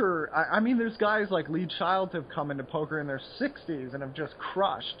poker, there's guys like Lee Childs have come into poker in their 60s and have just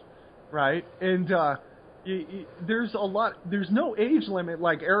crushed, right? And there's no age limit.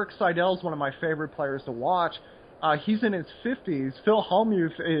 Like Eric Seidel's one of my favorite players to watch. He's in his 50s. Phil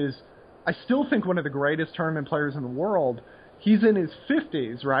Hellmuth is, I still think, one of the greatest tournament players in the world. He's in his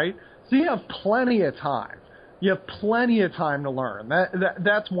 50s, right? So you have plenty of time. You have plenty of time to learn.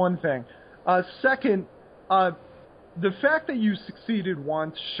 That's one thing. Second, the fact that you succeeded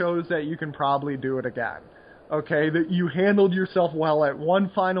once shows that you can probably do it again. Okay, that you handled yourself well at one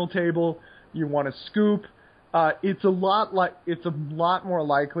final table. You want to scoop. It's a lot more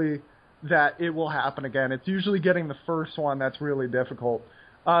likely that it will happen again. It's usually getting the first one that's really difficult.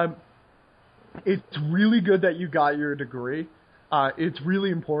 It's really good that you got your degree. It's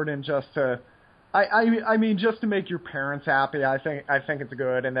really important just to, just to make your parents happy. I think it's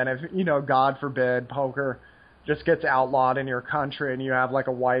good. And then if, God forbid, poker just gets outlawed in your country and you have like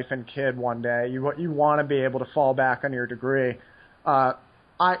a wife and kid one day, you want to be able to fall back on your degree. I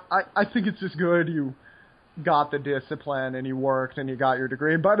think it's just good you got the discipline and you worked and you got your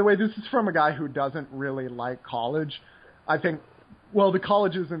degree. And by the way, this is from a guy who doesn't really like college. I think, the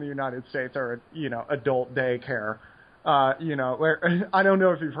colleges in the United States are, adult daycare. Where, I don't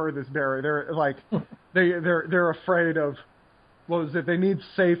know if you've heard this, Barry. They're like, they're afraid of, they need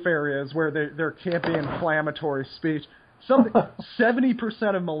safe areas where there can't be inflammatory speech. 70%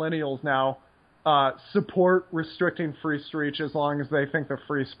 of millennials now support restricting free speech as long as they think the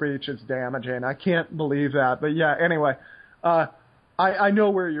free speech is damaging. I can't believe that. But yeah, anyway, I know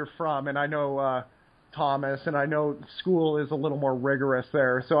where you're from, and I know Thomas, and I know school is a little more rigorous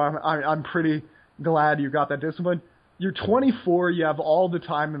there. So I'm pretty glad you got that discipline. You're 24, you have all the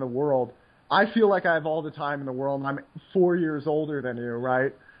time in the world. I feel like I have all the time in the world, and I'm 4 years older than you,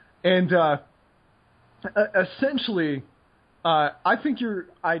 right? And essentially, I think your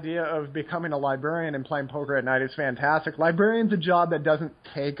idea of becoming a librarian and playing poker at night is fantastic. Librarian's a job that doesn't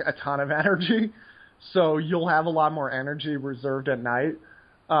take a ton of energy, so you'll have a lot more energy reserved at night.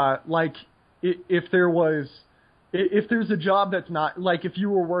 If there's a job that's not, like if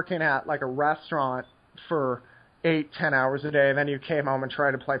you were working at like a restaurant for 8-10 hours a day, and then you came home and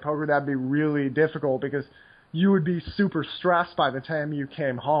tried to play poker, that'd be really difficult because you would be super stressed by the time you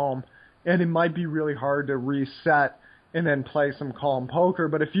came home, and it might be really hard to reset and then play some calm poker.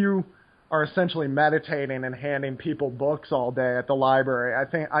 But if you are essentially meditating and handing people books all day at the library, I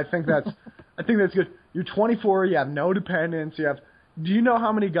think that's good. You're 24, you have no dependents, do you know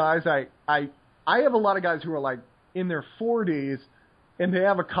how many guys I have a lot of guys who are like in their 40s and they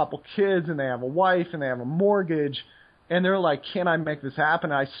have a couple kids and they have a wife and they have a mortgage and they're like, can I make this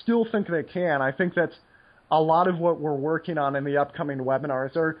happen? I still think they can. I think that's a lot of what we're working on in the upcoming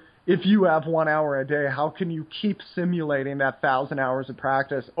webinars. Or if you have 1 hour a day, how can you keep simulating that 1,000 hours of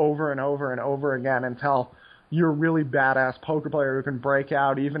practice over and over and over again until you're a really badass poker player who can break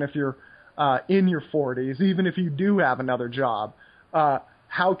out even if you're in your 40s, even if you do have another job?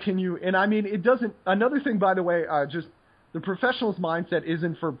 How can you, and I mean, it doesn't, another thing, by the way, just the professional's mindset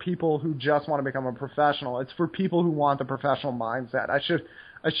isn't for people who just want to become a professional. It's for people who want the professional mindset. I should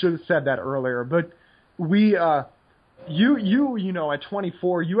have said that earlier, but you know, at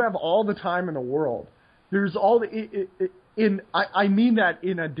 24, you have all the time in the world. There's all the, I mean that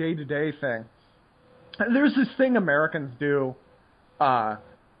in a day-to-day thing. There's this thing Americans do,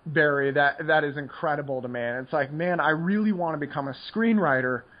 Barry, that is incredible to me. And it's like, man, I really want to become a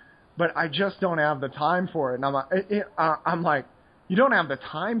screenwriter, but I just don't have the time for it. And I'm like, you don't have the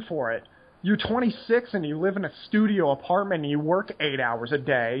time for it. You're 26 and you live in a studio apartment and you work 8 hours a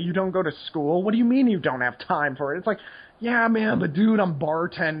day. You don't go to school. What do you mean you don't have time for it? It's like, yeah, man, but dude, I'm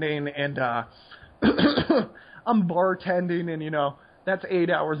bartending and you know, that's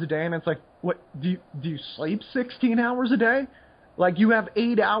 8 hours a day. And it's like, what, do you sleep 16 hours a day? Like, you have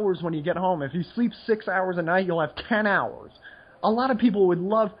 8 hours when you get home. If you sleep 6 hours a night, you'll have 10 hours. A lot of people would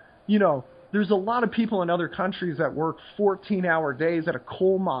love, you know, there's a lot of people in other countries that work 14-hour days at a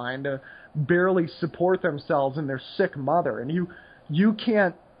coal mine to barely support themselves and their sick mother. And you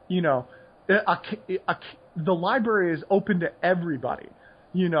can't, you know, the library is open to everybody.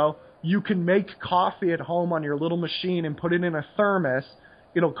 You know, you can make coffee at home on your little machine and put it in a thermos.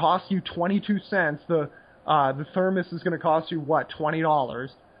 It'll cost you 22 cents. The thermos is going to cost you, what, $20,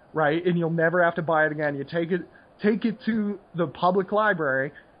 right? And you'll never have to buy it again. You take it to the public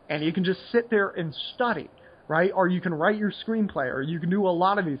library, and you can just sit there and study, right? Or you can write your screenplay, or you can do a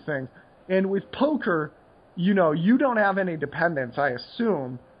lot of these things. And with poker, you know, you don't have any dependents, I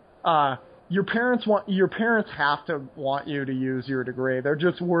assume. Your parents have to want you to use your degree. They're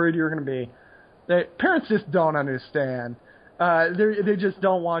just worried you're going to be. Parents just don't understand. They just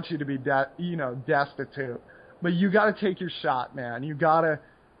don't want you to be, destitute. But you got to take your shot, man.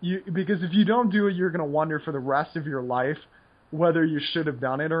 Because if you don't do it, you're going to wonder for the rest of your life whether you should have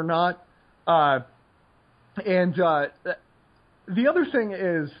done it or not. The other thing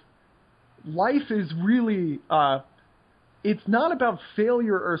is, life is really, it's not about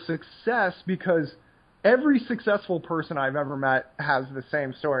failure or success, because every successful person I've ever met has the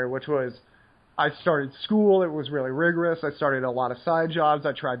same story, which was, I started school, it was really rigorous, I started a lot of side jobs,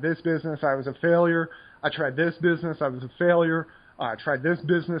 I tried this business, I was a failure, I tried this business, I was a failure, I tried this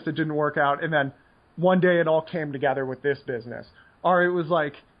business, it didn't work out, and then one day it all came together with this business. Or it was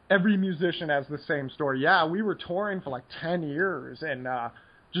like, every musician has the same story. Yeah, we were touring for like 10 years and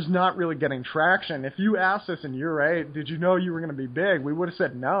just not really getting traction. If you asked us in year 8, did you know you were going to be big? We would have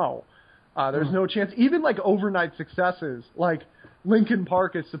said no. There's no chance. Even like overnight successes, like Linkin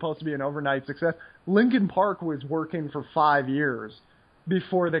Park is supposed to be an overnight success. Linkin Park was working for 5 years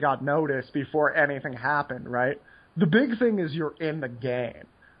before they got noticed, before anything happened, right? The big thing is you're in the game.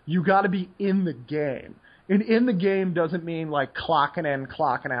 You got to be in the game. And in the game doesn't mean like clocking in,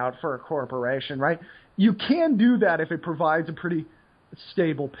 clocking out for a corporation, right? You can do that if it provides a pretty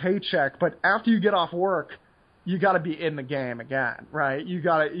stable paycheck, but after you get off work, you got to be in the game again, right? You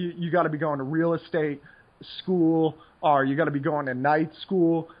got to be going to real estate school, or you got to be going to night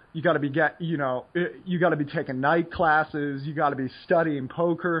school. You got to be you got to be taking night classes. You got to be studying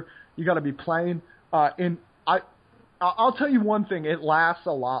poker. You got to be playing. And I'll tell you one thing: it lasts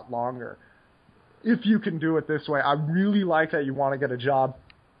a lot longer if you can do it this way. I really like that you want to get a job.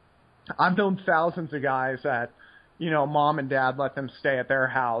 I've known thousands of guys that, mom and dad let them stay at their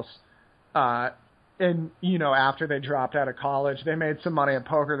house. And, after they dropped out of college, they made some money at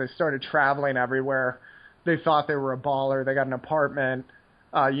poker. They started traveling everywhere. They thought they were a baller. They got an apartment,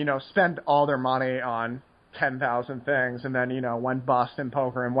 spent all their money on 10,000 things, and then, went bust in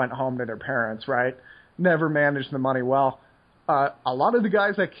poker and went home to their parents, right? Never managed the money well. A lot of the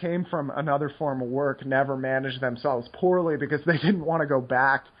guys that came from another form of work never managed themselves poorly because they didn't want to go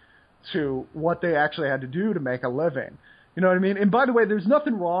back to what they actually had to do to make a living. You know what I mean? And by the way, there's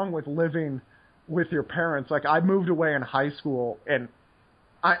nothing wrong with living with your parents. Like, I moved away in high school, and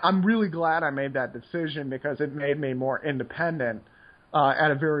I'm really glad I made that decision because it made me more independent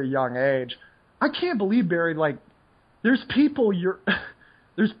at a very young age. I can't believe, Barry, like, there's people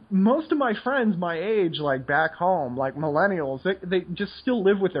there's most of my friends my age, like back home, like millennials, they just still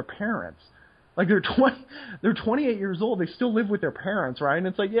live with their parents. Like they're 28 years old, they still live with their parents, right? And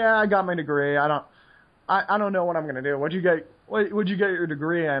it's like, yeah, I got my degree. I don't know what I'm gonna do. What'd you get your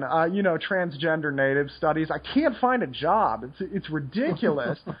degree in? Transgender native studies. I can't find a job. It's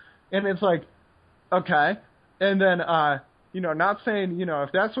ridiculous. And it's like, okay. And then not saying, if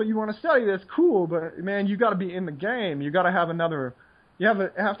that's what you want to study, that's cool, but man, you got to be in the game. You got to have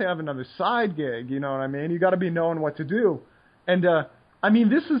have to have another side gig, you know what I mean? You got to be knowing what to do. And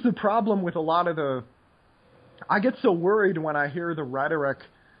this is the problem with a lot of I get so worried when I hear the rhetoric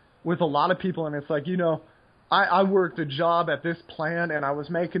with a lot of people, and it's like, I worked a job at this plant and I was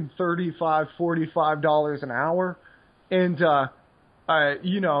making $35, $45 an hour, and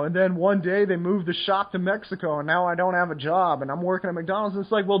and then one day they moved the shop to Mexico and now I don't have a job and I'm working at McDonald's. And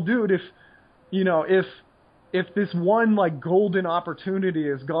it's like, well, dude, if this one like golden opportunity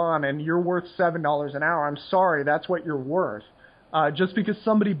is gone and you're worth $7 an hour, I'm sorry, that's what you're worth. Just because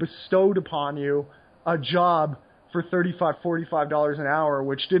somebody bestowed upon you a job for $35, $45 an hour,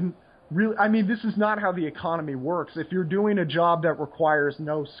 which didn't really, this is not how the economy works. If you're doing a job that requires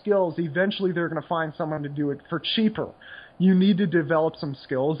no skills, eventually they're going to find someone to do it for cheaper. You need to develop some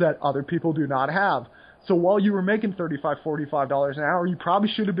skills that other people do not have. So while you were making $35, $45 an hour, you probably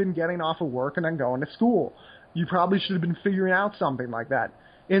should have been getting off of work and then going to school. You probably should have been figuring out something like that.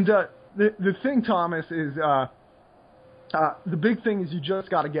 And the thing, Thomas, is the big thing is you just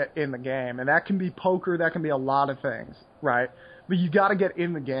got to get in the game. And that can be poker, that can be a lot of things, right? But you got to get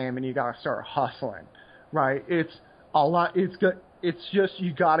in the game and you got to start hustling, right? It's a lot. It's just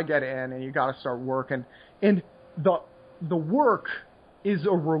you got to get in and you got to start working. And the work is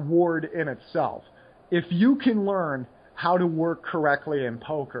a reward in itself. If you can learn how to work correctly in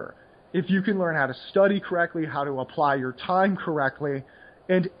poker, if you can learn how to study correctly, how to apply your time correctly,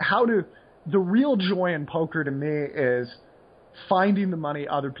 and the real joy in poker to me is finding the money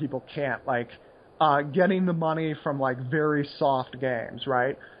other people can't, like getting the money from like very soft games,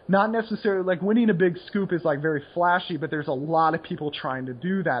 right? Not necessarily like winning a big scoop is like very flashy, but there's a lot of people trying to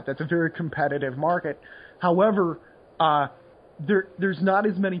do that. That's a very competitive market. However, there's not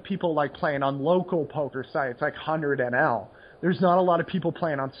as many people like playing on local poker sites like 100NL. There's not a lot of people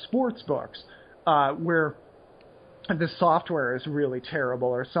playing on sports books where the software is really terrible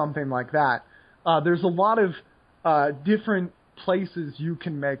or something like that. There's a lot of different places you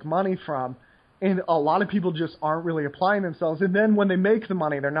can make money from, and a lot of people just aren't really applying themselves. And then when they make the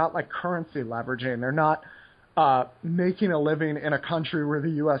money, they're not like currency leveraging. They're not making a living in a country where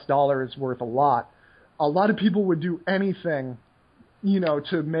the U.S. dollar is worth a lot. A lot of people would do anything,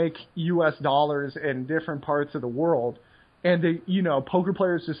 to make U.S. dollars in different parts of the world. And they, poker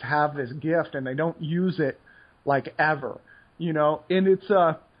players just have this gift and they don't use it like ever, and it's,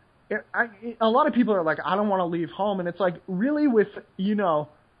 a lot of people are like, I don't want to leave home. And it's like, really with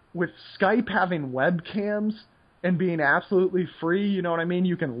Skype having webcams and being absolutely free, you know what I mean?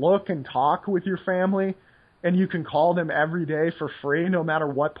 You can look and talk with your family and you can call them every day for free, no matter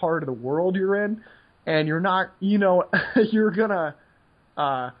what part of the world you're in. And you're not, you're gonna,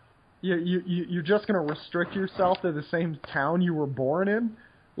 you're just gonna restrict yourself to the same town you were born in.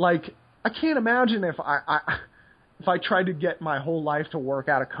 Like, I can't imagine if I tried to get my whole life to work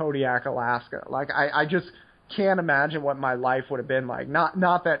out of Kodiak, Alaska. Like, I just can't imagine what my life would have been like. Not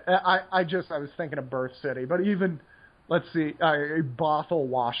that I was thinking of Birth City, but even, let's see, Bothell,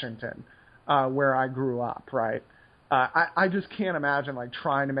 Washington, where I grew up, right? I just can't imagine like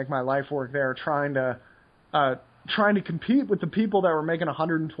trying to make my life work there, trying to compete with the people that were making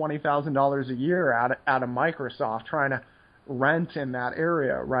 $120,000 a year out of Microsoft, trying to rent in that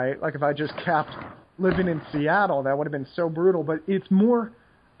area, right? Like if I just kept living in Seattle, that would have been so brutal. But it's more,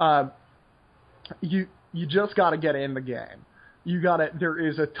 you just got to get in the game. There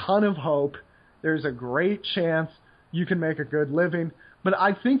is a ton of hope. There's a great chance you can make a good living. But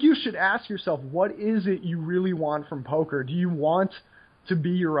I think you should ask yourself, what is it you really want from poker? Do you want to be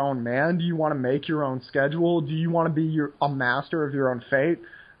your own man? Do you want to make your own schedule? Do you want to be a master of your own fate?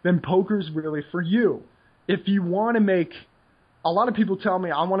 Then poker's really for you. If you want to make, a lot of people tell me,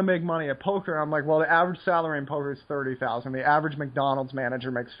 I want to make money at poker. I'm like, well, the average salary in poker is $30,000. The average McDonald's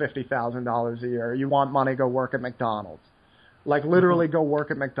manager makes $50,000 a year. You want money, go work at McDonald's. Like literally go work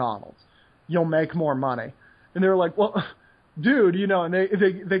at McDonald's. You'll make more money. And they're like, well, dude, and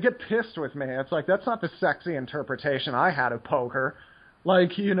they get pissed with me. It's like, that's not the sexy interpretation I had of poker.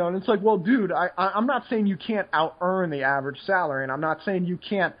 Like, you know, and it's like, well, dude, I'm not saying you can't out-earn the average salary, and I'm not saying you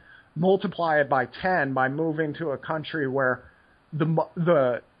can't multiply it by 10 by moving to a country where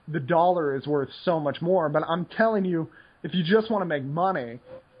the dollar is worth so much more. But I'm telling you, if you just want to make money,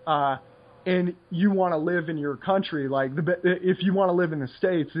 and you want to live in your country, like if you want to live in the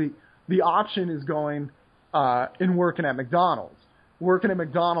States, the option is going and working at McDonald's. Working at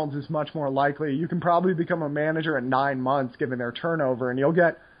McDonald's is much more likely. You can probably become a manager in 9 months given their turnover, and you'll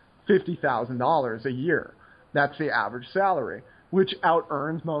get $50,000 a year. That's the average salary, which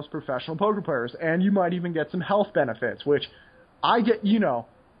out-earns most professional poker players. And you might even get some health benefits, which I get, you know,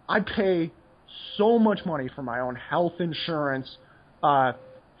 I pay so much money for my own health insurance,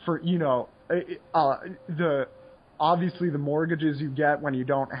 for, you know, obviously the mortgages you get when you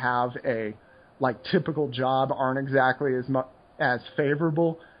don't have a, like, typical job aren't exactly as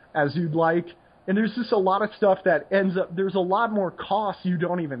favorable as you'd like. And there's just a lot of stuff that ends up, there's a lot more costs you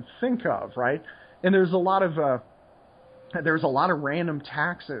don't even think of, right? And there's a lot of random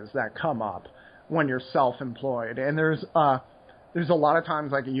taxes that come up when you're self-employed. And there's a lot of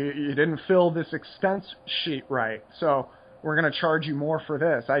times, like, you didn't fill this expense sheet right, so we're going to charge you more for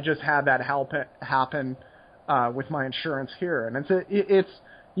this. I just had that happen with my insurance here. And it's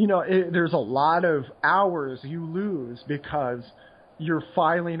you know, there's a lot of hours you lose because you're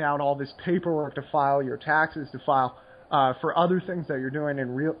filing out all this paperwork to file your taxes, to file for other things that you're doing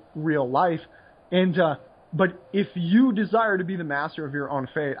in real life. And but if you desire to be the master of your own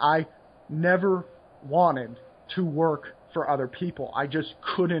fate, I never wanted to work for other people. I just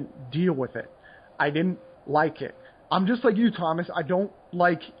couldn't deal with it. I didn't like it. I'm just like you, Thomas. I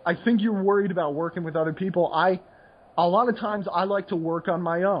think you're worried about working with other people. A lot of times I like to work on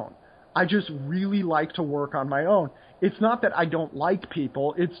my own. I just really like to work on my own. It's not that I don't like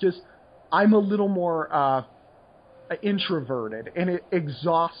people. It's just I'm a little more introverted, and it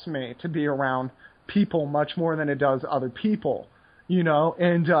exhausts me to be around people much more than it does other people, you know.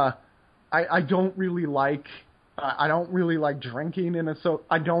 And I don't really like drinking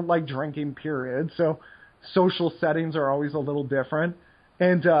I don't like drinking, period. So social settings are always a little different.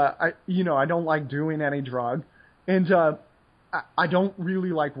 And I don't like doing any drug. And I don't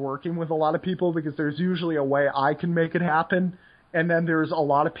really like working with a lot of people because there's usually a way I can make it happen, and then there's a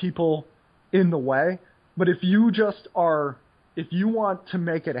lot of people in the way. But if you want to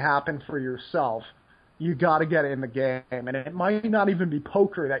make it happen for yourself, you got to get in the game. And it might not even be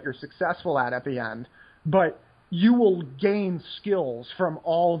poker that you're successful at the end, but you will gain skills from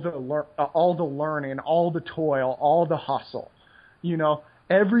all the learning, all the toil, all the hustle. You know,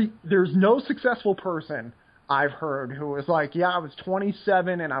 there's no successful person I've heard who was like, yeah, I was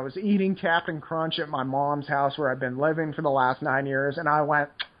 27 and I was eating Captain Crunch at my mom's house where I've been living for the last 9 years, and I went,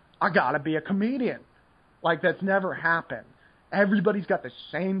 I gotta be a comedian. Like, that's never happened. Everybody's got the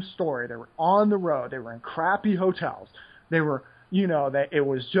same story. They were on the road. They were in crappy hotels. They were, you know, it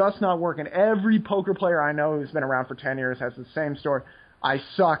was just not working. Every poker player I know who's been around for 10 years has the same story. I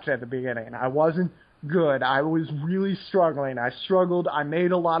sucked at the beginning. I wasn't good. I was really struggling. I struggled. I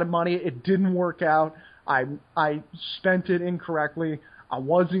made a lot of money. It didn't work out. I spent it incorrectly. I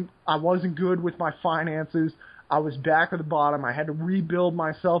wasn't good with my finances. I was back at the bottom. I had to rebuild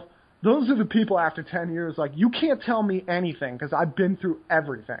myself. Those are the people after 10 years, like, you can't tell me anything because I've been through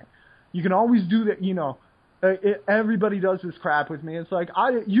everything. You can always do that, you know. Everybody does this crap with me. It's like,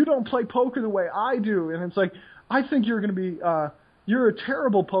 you don't play poker the way I do. And it's like, I think you're going to be, you're a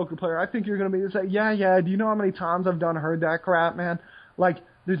terrible poker player. I think you're going to be, it's like, yeah, do you know how many times I've heard that crap, man? Like,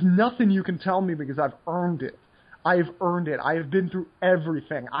 there's nothing you can tell me because I've earned it. I've earned it. I have been through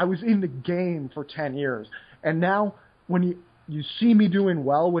everything. I was in the game for 10 years. And now when you see me doing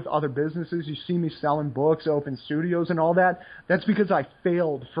well with other businesses, you see me selling books, open studios and all that, that's because I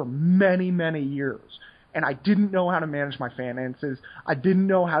failed for many, many years. And I didn't know how to manage my finances. I didn't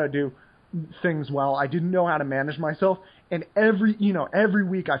know how to do things well. I didn't know how to manage myself. And every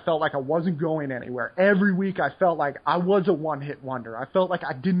week I felt like I wasn't going anywhere. Every week I felt like I was a one-hit wonder. I felt like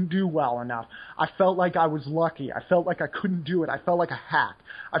I didn't do well enough. I felt like I was lucky. I felt like I couldn't do it. I felt like a hack.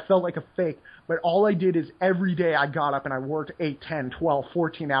 I felt like a fake. But all I did is every day I got up and I worked 8, 10, 12,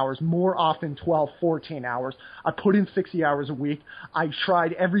 14 hours, more often 12, 14 hours. I put in 60 hours a week. I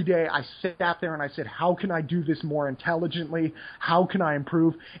tried every day. I sat there and I said, how can I do this more intelligently? How can I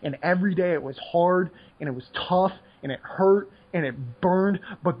improve? And every day it was hard and it was tough and it hurt and it burned,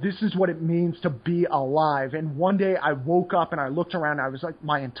 but this is what it means to be alive. And one day I woke up and I looked around and I was like,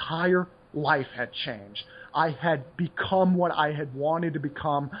 my entire life had changed. I had become what I had wanted to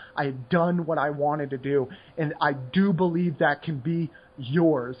become. I had done what I wanted to do. And I do believe that can be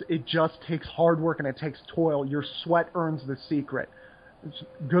yours. It just takes hard work and it takes toil. Your sweat earns the secret.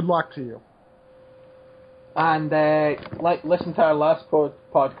 good luck to you. And listen to our last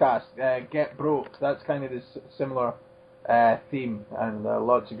podcast, Get Broke. That's kind of the similar theme, and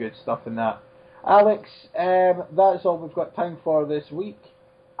lots of good stuff in that. Alex, that's all we've got time for this week.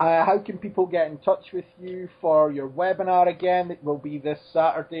 How can people get in touch with you for your webinar again? It will be this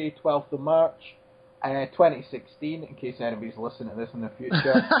Saturday, 12th of March, 2016, in case anybody's listening to this in the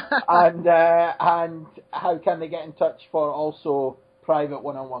future. And how can they get in touch for also private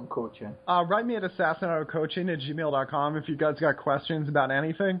one-on-one coaching? Write me at assassinatorcoaching@gmail.com if you guys got questions about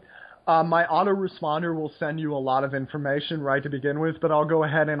anything. My autoresponder will send you a lot of information right to begin with, but I'll go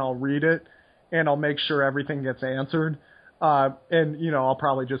ahead and I'll read it, and I'll make sure everything gets answered. And, I'll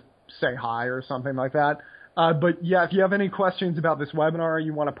probably just say hi or something like that. But, yeah, if you have any questions about this webinar,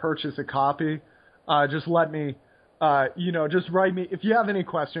 you want to purchase a copy, just let me, just write me. If you have any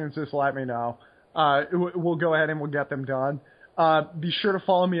questions, just let me know. We'll go ahead and we'll get them done. Be sure to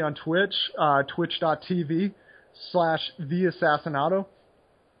follow me on Twitch, twitch.tv/theassassinato.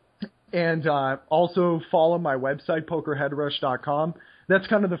 And also follow my website, pokerheadrush.com. That's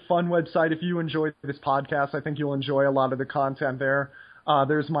kind of the fun website. If you enjoy this podcast, I think you'll enjoy a lot of the content there.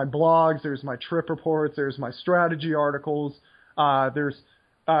 There's my blogs, there's my trip reports, there's my strategy articles. There's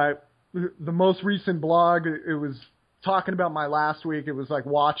the most recent blog, it was talking about my last week. It was like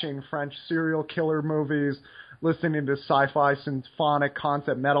watching French serial killer movies, listening to sci-fi symphonic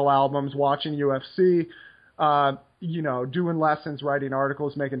concept metal albums, watching UFC, doing lessons, writing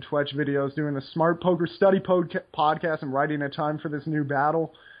articles, making Twitch videos, doing the Smart Poker Study podcast, and writing a time for this new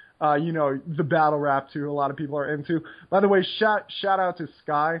battle. The battle rap too. A lot of people are into. By the way, shout out to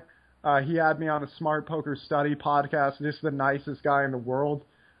Sky. He had me on a Smart Poker Study podcast. Just the nicest guy in the world.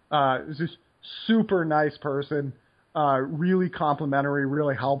 Just super nice person. Really complimentary,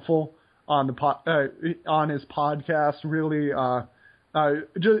 really helpful on the on his podcast. Really,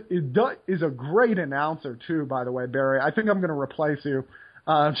 is a great announcer too. By the way, Barry, I think I'm going to replace you.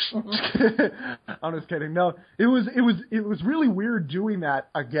 I'm just kidding. No, it was really weird doing that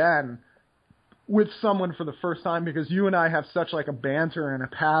again with someone for the first time, because you and I have such like a banter and a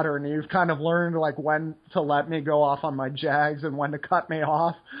pattern. You've kind of learned like when to let me go off on my jags and when to cut me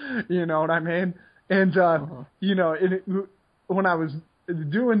off. You know what I mean? And when I was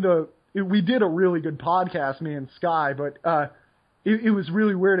doing we did a really good podcast, me and Sky, but it was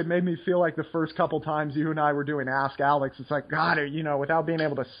really weird. It made me feel like the first couple times you and I were doing Ask Alex, it's like, God, without being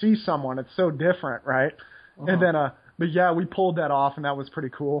able to see someone, it's so different, right? And then, but yeah, we pulled that off, and that was pretty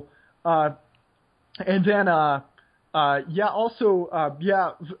cool. And then,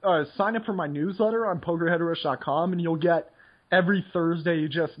 sign up for my newsletter on pokerheadrush.com, and you'll get, every Thursday, you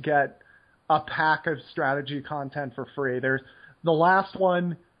just get a pack of strategy content for free. The last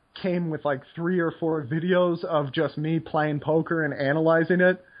one came with like 3 or 4 videos of just me playing poker and analyzing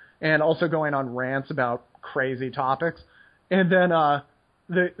it, and also going on rants about crazy topics. And then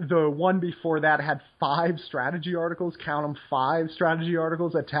the one before that had 5 strategy articles, count them, 5 strategy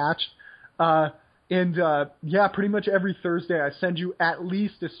articles attached. Pretty much every Thursday I send you at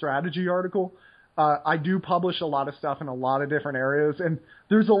least a strategy article. I do publish a lot of stuff in a lot of different areas, and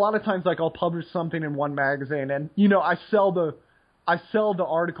there's a lot of times like I'll publish something in one magazine, and I sell the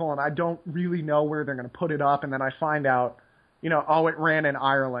article, and I don't really know where they're going to put it up, and then I find out, it ran in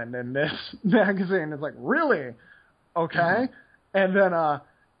Ireland, and this magazine is like, really? Okay. Mm-hmm.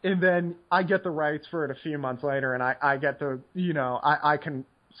 And then I get the rights for it a few months later, and I get I can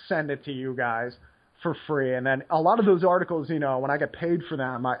send it to you guys for free. And then a lot of those articles, when I get paid for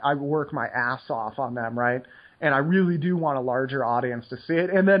them, I work my ass off on them, right? And I really do want a larger audience to see it.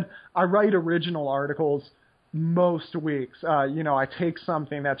 And then I write original articles most weeks. I take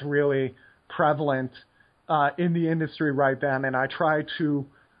something that's really prevalent in the industry right then, and I try to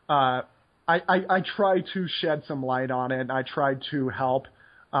I try to shed some light on it. I try to help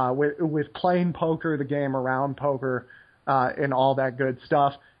with playing poker, the game around poker, and all that good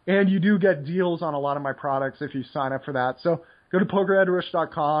stuff. And you do get deals on a lot of my products if you sign up for that. So go to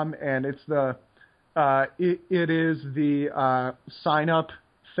pokerheadrush.com, and it's it is the sign up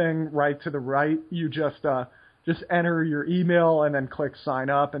thing right to the right. You just enter your email and then click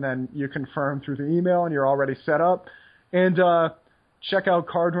sign up, and then you confirm through the email, and you're already set up. And check out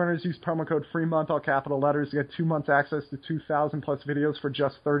Card Runners. Use promo code FREEMONTH, all capital letters. You get 2 months access to 2,000 plus videos for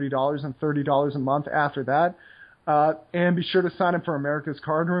just $30, and $30 a month after that. And be sure to sign up for America's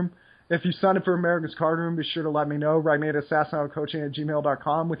Card Room. If you sign up for America's Card Room, be sure to let me know. Write me at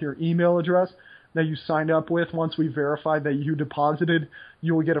assassinatorcoaching@gmail.com with your email address that you signed up with. Once we verify that you deposited,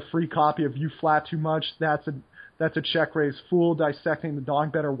 you will get a free copy of You Flat Too Much. That's a check raised fool, dissecting the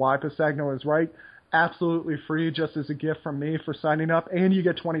dog better why Pisagno is right. absolutely free, just as a gift from me for signing up, and you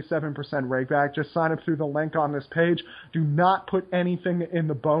get 27% rake back. Just sign up through the link on this page. Do not put anything in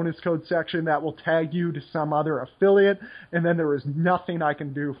the bonus code section that will tag you to some other affiliate, and then there is nothing I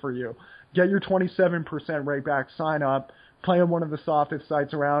can do for you. Get your 27% rake back, sign up, play on one of the softest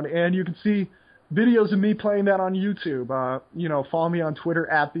sites around, and you can see videos of me playing that on YouTube. Follow me on Twitter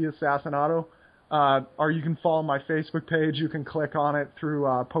at @TheAssassinado. Or you can follow my Facebook page. You can click on it through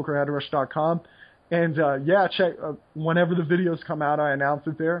PokerHeadRush.com. And, check whenever the videos come out, I announce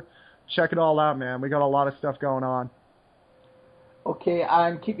it there. Check it all out, man. We got a lot of stuff going on. Okay,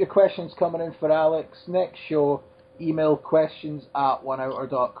 and keep your questions coming in for Alex. Next show, email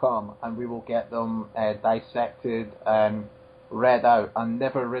questions@oneouter.com, and we will get them dissected and read out and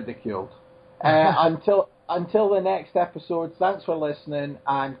never ridiculed. Until the next episode, thanks for listening,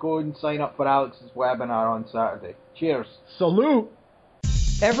 and go and sign up for Alex's webinar on Saturday. Cheers. Salute.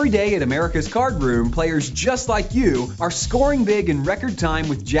 Every day at America's Card Room, players just like you are scoring big in record time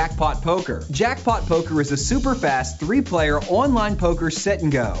with Jackpot Poker. Jackpot Poker is a super fast 3-player online poker set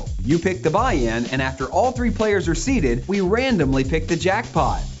and go. You pick the buy-in, and after all 3 players are seated, we randomly pick the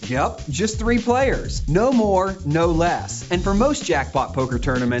jackpot. Yep, just 3 players. No more, no less. And for most Jackpot Poker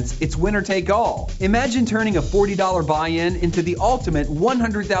tournaments, it's winner take all. Imagine turning a $40 buy-in into the ultimate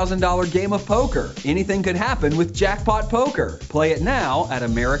 $100,000 game of poker. Anything could happen with Jackpot Poker. Play it now at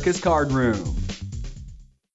America's Card Room.